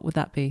retrospect, what would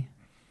that be?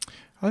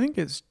 I think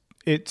it's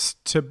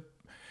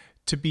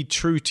to be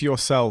true to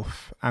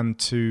yourself, and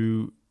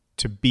to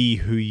be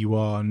who you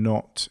are,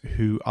 not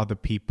who other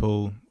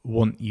people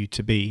want you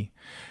to be.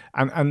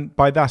 And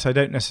by that, I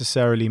don't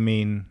necessarily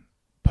mean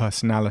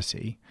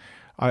personality.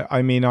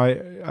 I mean,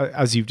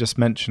 as you've just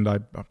mentioned,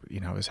 I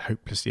was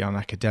hopelessly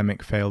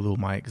unacademic, failed all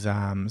my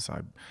exams.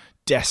 I'm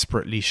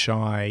desperately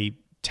shy,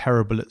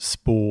 terrible at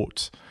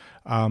sport.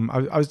 I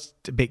was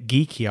a bit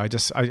geeky.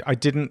 I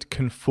didn't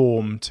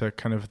conform to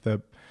kind of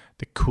the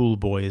cool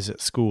boys at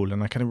school,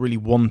 and I kind of really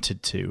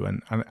wanted to,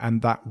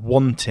 and that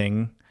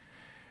wanting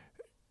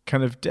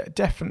kind of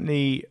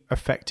definitely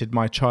affected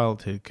my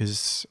childhood,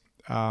 because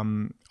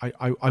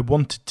I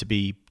wanted to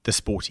be the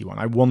sporty one.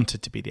 I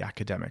wanted to be the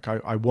academic.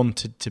 I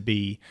wanted to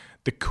be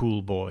the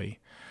cool boy.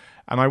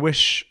 And I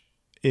wish,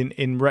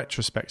 in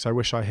retrospect, I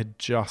wish I had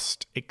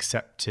just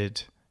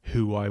accepted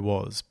who I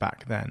was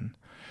back then.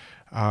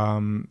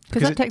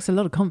 Because that takes a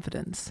lot of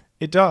confidence.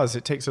 It does.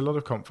 It takes a lot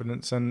of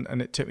confidence, and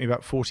it took me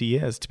about 40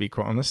 years, to be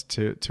quite honest,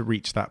 to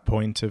reach that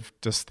point of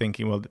just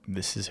thinking, well,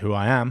 this is who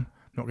I am.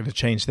 I'm not going to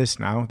change this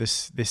now.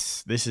 This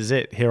is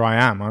it. Here I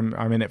am.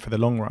 I'm in it for the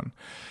long run.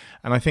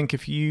 And I think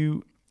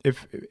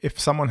if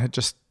someone had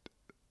just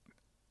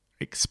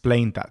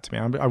explained that to me,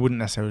 I wouldn't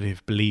necessarily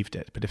have believed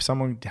it. But if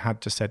someone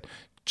had just said,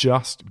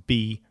 just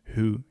be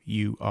who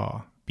you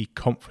are, be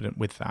confident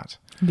with that,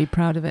 be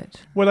proud of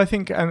it. Well, I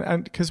think,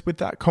 and because with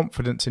that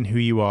confidence in who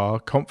you are,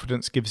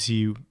 confidence gives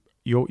you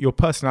your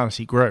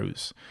personality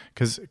grows,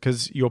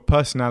 because your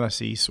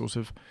personality sort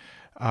of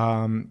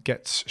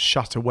gets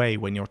shut away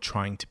when you're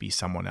trying to be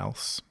someone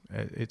else.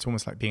 It's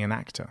almost like being an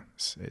actor.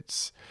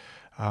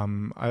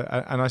 And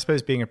I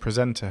suppose being a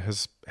presenter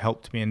has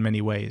helped me in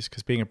many ways,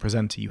 because being a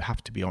presenter, you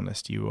have to be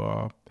honest.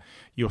 You're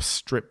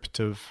stripped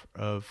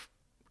of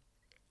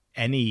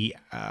any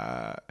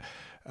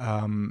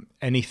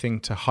anything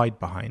to hide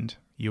behind.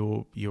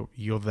 You're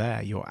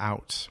there. You're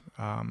out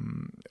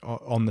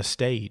on the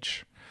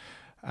stage,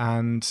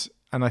 and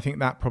I think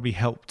that probably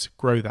helped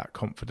grow that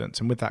confidence.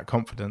 And with that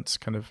confidence,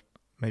 kind of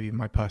maybe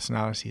my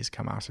personality has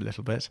come out a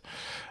little bit,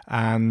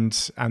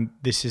 and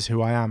this is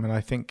who I am. And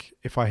I think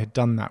if I had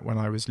done that when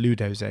I was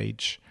Ludo's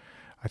age,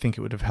 I think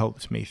it would have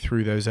helped me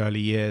through those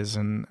early years,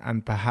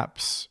 and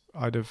perhaps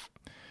I'd have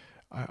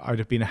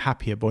been a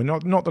happier boy.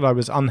 Not that I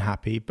was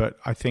unhappy, but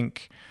I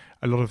think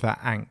a lot of that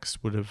angst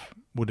would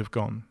have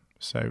gone.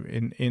 So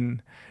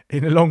in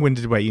a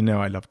long-winded way,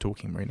 I love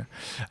talking, Marina.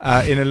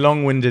 In a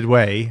long-winded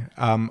way,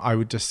 I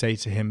would just say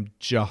to him,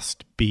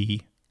 just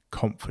be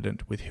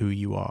confident with who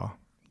you are.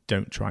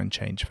 Don't try and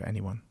change for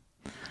anyone.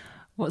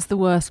 What's the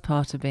worst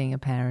part of being a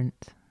parent?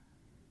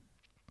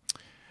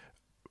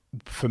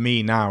 For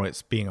me now,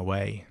 it's being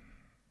away,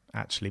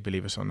 actually,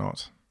 believe it or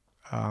not.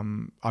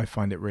 I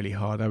find it really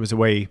hard. I was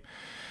away,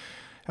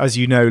 as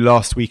you know,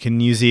 last week in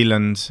New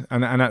Zealand,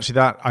 and actually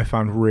that I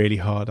found really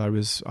hard. I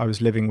was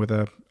living with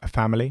a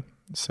family,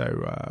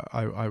 so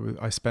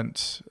I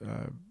spent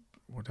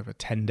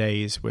 10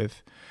 days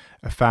with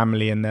a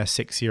family and their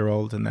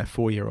 6-year-old and their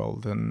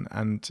 4-year-old,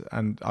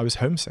 and I was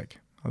homesick.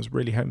 I was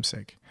really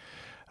homesick.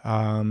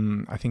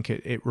 I think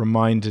it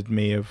reminded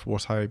me of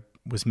what I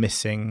was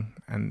missing,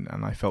 and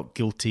I felt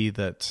guilty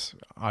that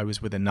I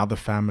was with another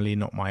family,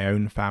 not my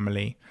own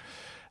family.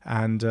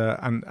 And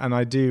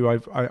I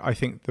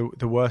think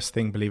the worst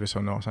thing, believe it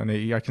or not, I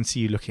know I can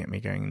see you looking at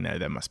me going, no,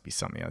 there must be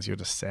something else. You're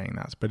just saying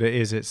that, but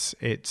it's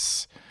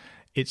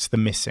the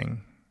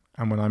missing.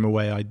 And when I'm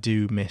away, I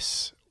do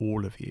miss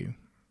all of you,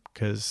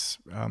 because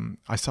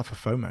I suffer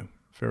FOMO,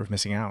 fear of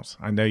missing out.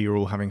 I know you're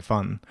all having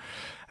fun,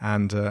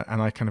 and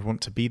I kind of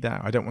want to be there.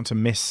 I don't want to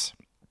miss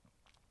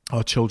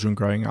our children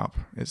growing up.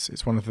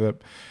 It's one of the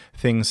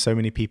things so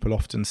many people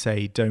often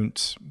say.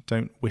 Don't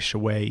wish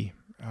away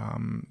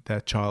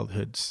their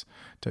childhoods.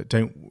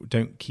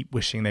 Don't keep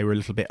wishing they were a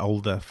little bit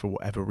older for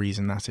whatever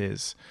reason that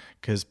is,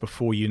 because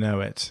before you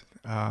know it,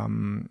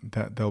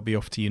 that they'll be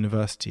off to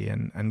university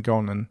and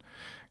gone.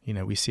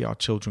 And we see our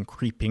children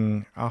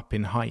creeping up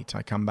in height.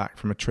 I come back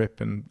from a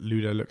trip and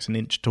Ludo looks an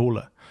inch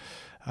taller.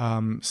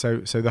 I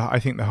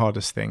think the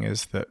hardest thing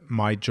is that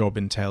my job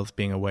entails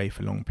being away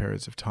for long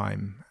periods of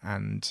time,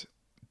 and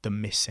the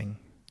missing.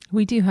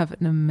 We do have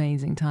an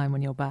amazing time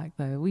when you're back,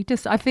 though.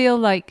 I feel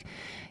like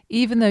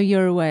even though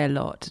you're away a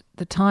lot,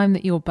 the time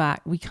that you're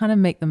back, we kind of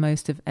make the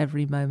most of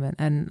every moment.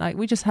 And like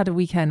we just had a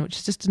weekend, which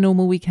is just a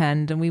normal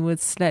weekend, and we were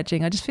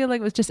sledging. I just feel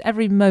like it was just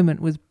every moment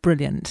was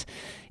brilliant.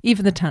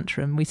 Even the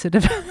tantrum, we sort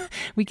of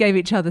we gave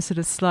each other sort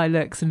of sly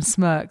looks and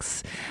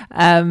smirks.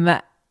 And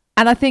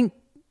I think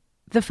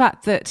the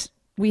fact that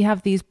we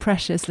have these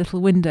precious little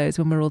windows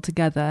when we're all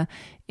together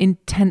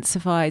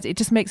intensifies. It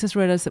just makes us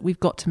realize that we've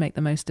got to make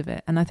the most of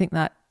it. And I think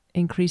that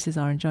increases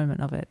our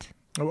enjoyment of it.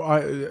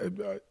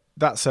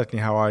 That's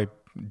certainly how I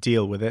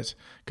deal with it,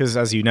 because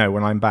as you know,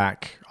 when I'm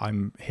back,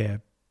 I'm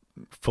here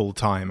full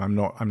time. I'm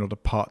not a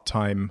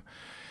part-time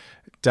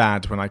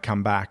dad. When I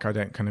come back, I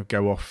don't kind of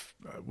go off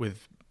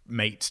with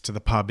mates to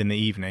the pub in the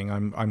evening.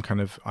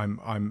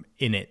 I'm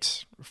in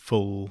it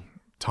full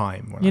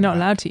time. You're not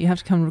allowed to. You have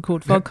to come and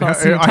record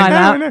podcasts in your time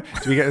out. I know.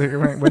 Do we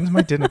get? When's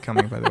my dinner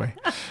coming, by the way?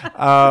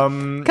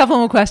 Couple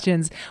more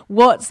questions.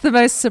 What's the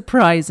most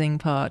surprising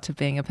part of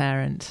being a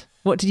parent?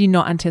 What did you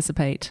not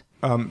anticipate?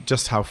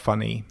 Just how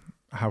funny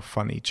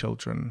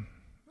children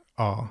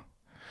are.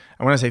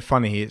 And when I say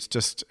funny, it's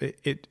just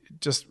it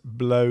just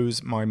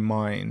blows my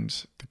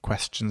mind, the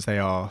questions they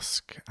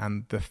ask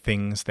and the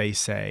things they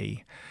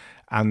say,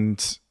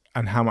 and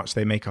how much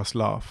they make us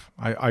laugh.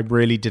 I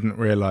really didn't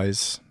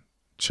realize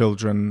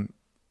children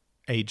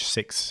age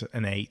 6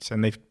 and 8,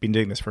 and they've been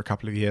doing this for a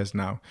couple of years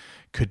now,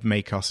 could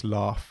make us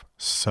laugh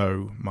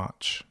so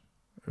much.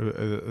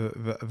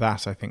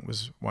 That I think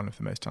was one of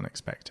the most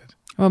unexpected.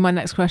 Well, my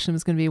next question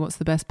was going to be, what's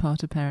the best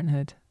part of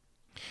parenthood?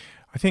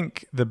 I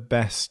think the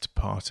best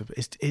part of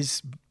it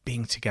is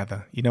being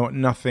together. You know what?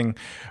 Nothing.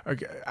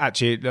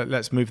 Actually,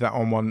 let's move that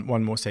on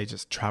one more stage.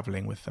 It's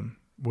traveling with them.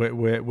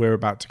 we're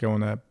about to go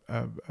on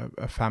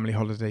a family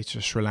holiday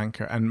to Sri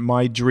Lanka, and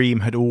my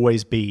dream had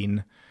always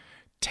been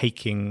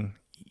taking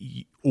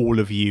all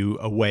of you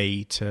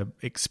away to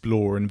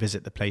explore and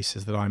visit the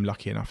places that I'm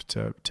lucky enough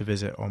to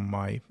visit on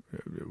my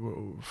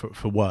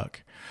for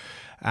work,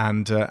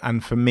 and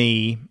for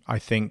me, I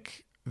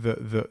think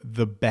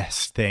the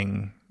best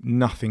thing,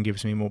 nothing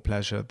gives me more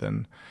pleasure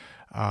than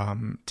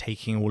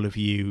taking all of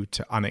you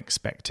to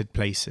unexpected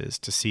places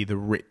to see the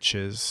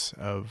riches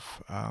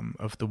of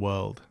the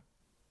world.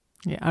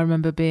 Yeah, I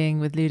remember being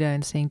with Ludo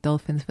and seeing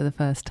dolphins for the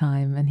first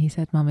time, and he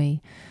said,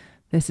 "Mummy,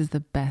 this is the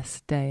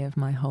best day of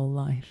my whole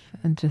life,"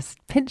 and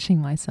just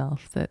pinching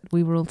myself that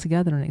we were all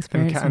together and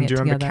experiencing it together. Do you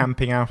remember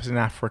camping out in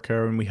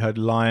Africa, and we heard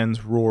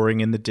lions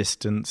roaring in the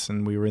distance,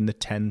 and we were in the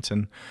tent,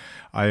 and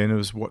I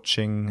was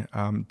watching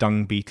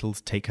dung beetles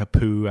take her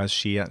poo as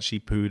she actually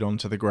pooed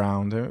onto the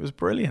ground, and it was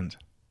brilliant.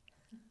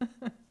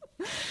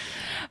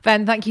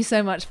 Ben, thank you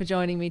so much for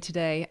joining me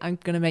today. I'm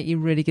going to make you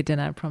really good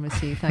dinner, I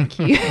promise you. Thank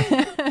you.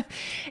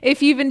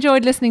 If you've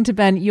enjoyed listening to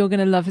Ben, you're going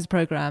to love his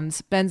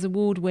programs. Ben's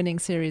award-winning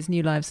series,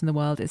 New Lives in the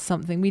World, is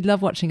something we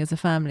love watching as a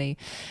family.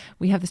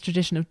 We have this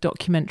tradition of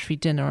documentary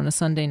dinner on a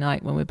Sunday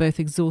night when we're both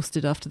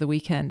exhausted after the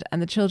weekend,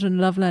 and the children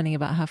love learning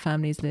about how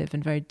families live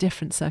in very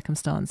different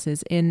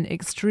circumstances in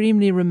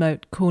extremely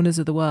remote corners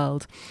of the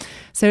world.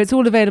 So it's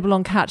all available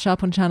on Catch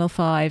Up on Channel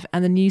 5,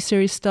 and the new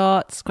series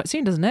starts quite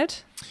soon, doesn't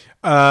it?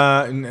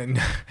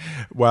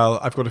 Well,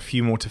 I've got a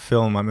few more to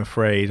film, I'm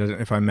afraid. I don't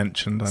know if I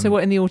mentioned. So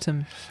what, in the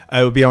autumn?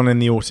 It will be on in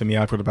the autumn,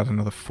 yeah. I've got about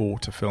another 4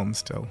 to film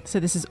still. So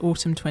this is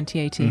autumn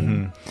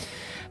 2018.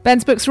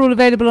 Ben's books are all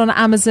available on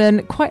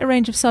Amazon. Quite a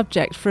range of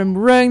subject, from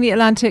rowing the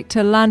Atlantic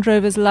to Land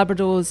Rovers,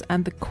 Labradors,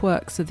 and the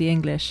quirks of the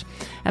English.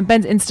 And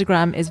Ben's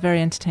Instagram is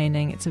very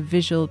entertaining. It's a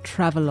visual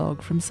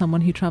travelogue from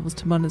someone who travels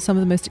to some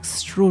of the most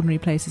extraordinary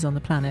places on the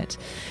planet.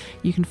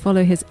 You can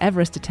follow his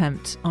Everest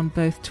attempt on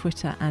both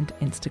Twitter and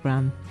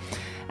Instagram.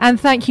 And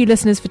thank you,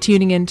 listeners, for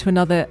tuning in to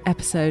another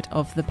episode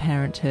of The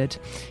Parenthood.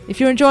 If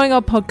you're enjoying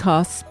our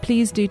podcasts,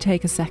 please do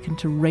take a second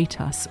to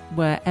rate us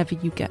wherever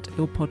you get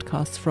your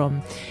podcasts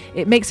from.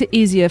 It makes it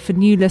easier for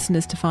new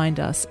listeners to find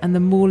us, and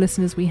the more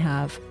listeners we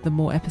have, the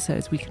more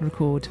episodes we can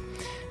record.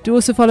 Do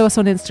also follow us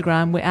on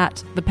Instagram. We're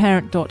at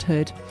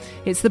theparent.hood.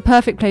 It's the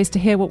perfect place to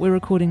hear what we're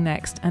recording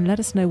next, and let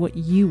us know what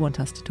you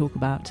want us to talk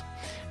about.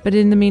 But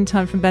in the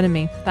meantime, from Ben and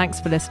me, thanks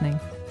for listening.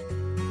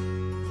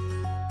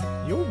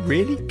 You're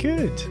really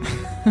good.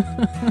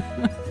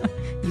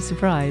 You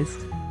surprised?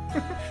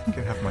 You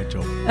can have my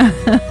job.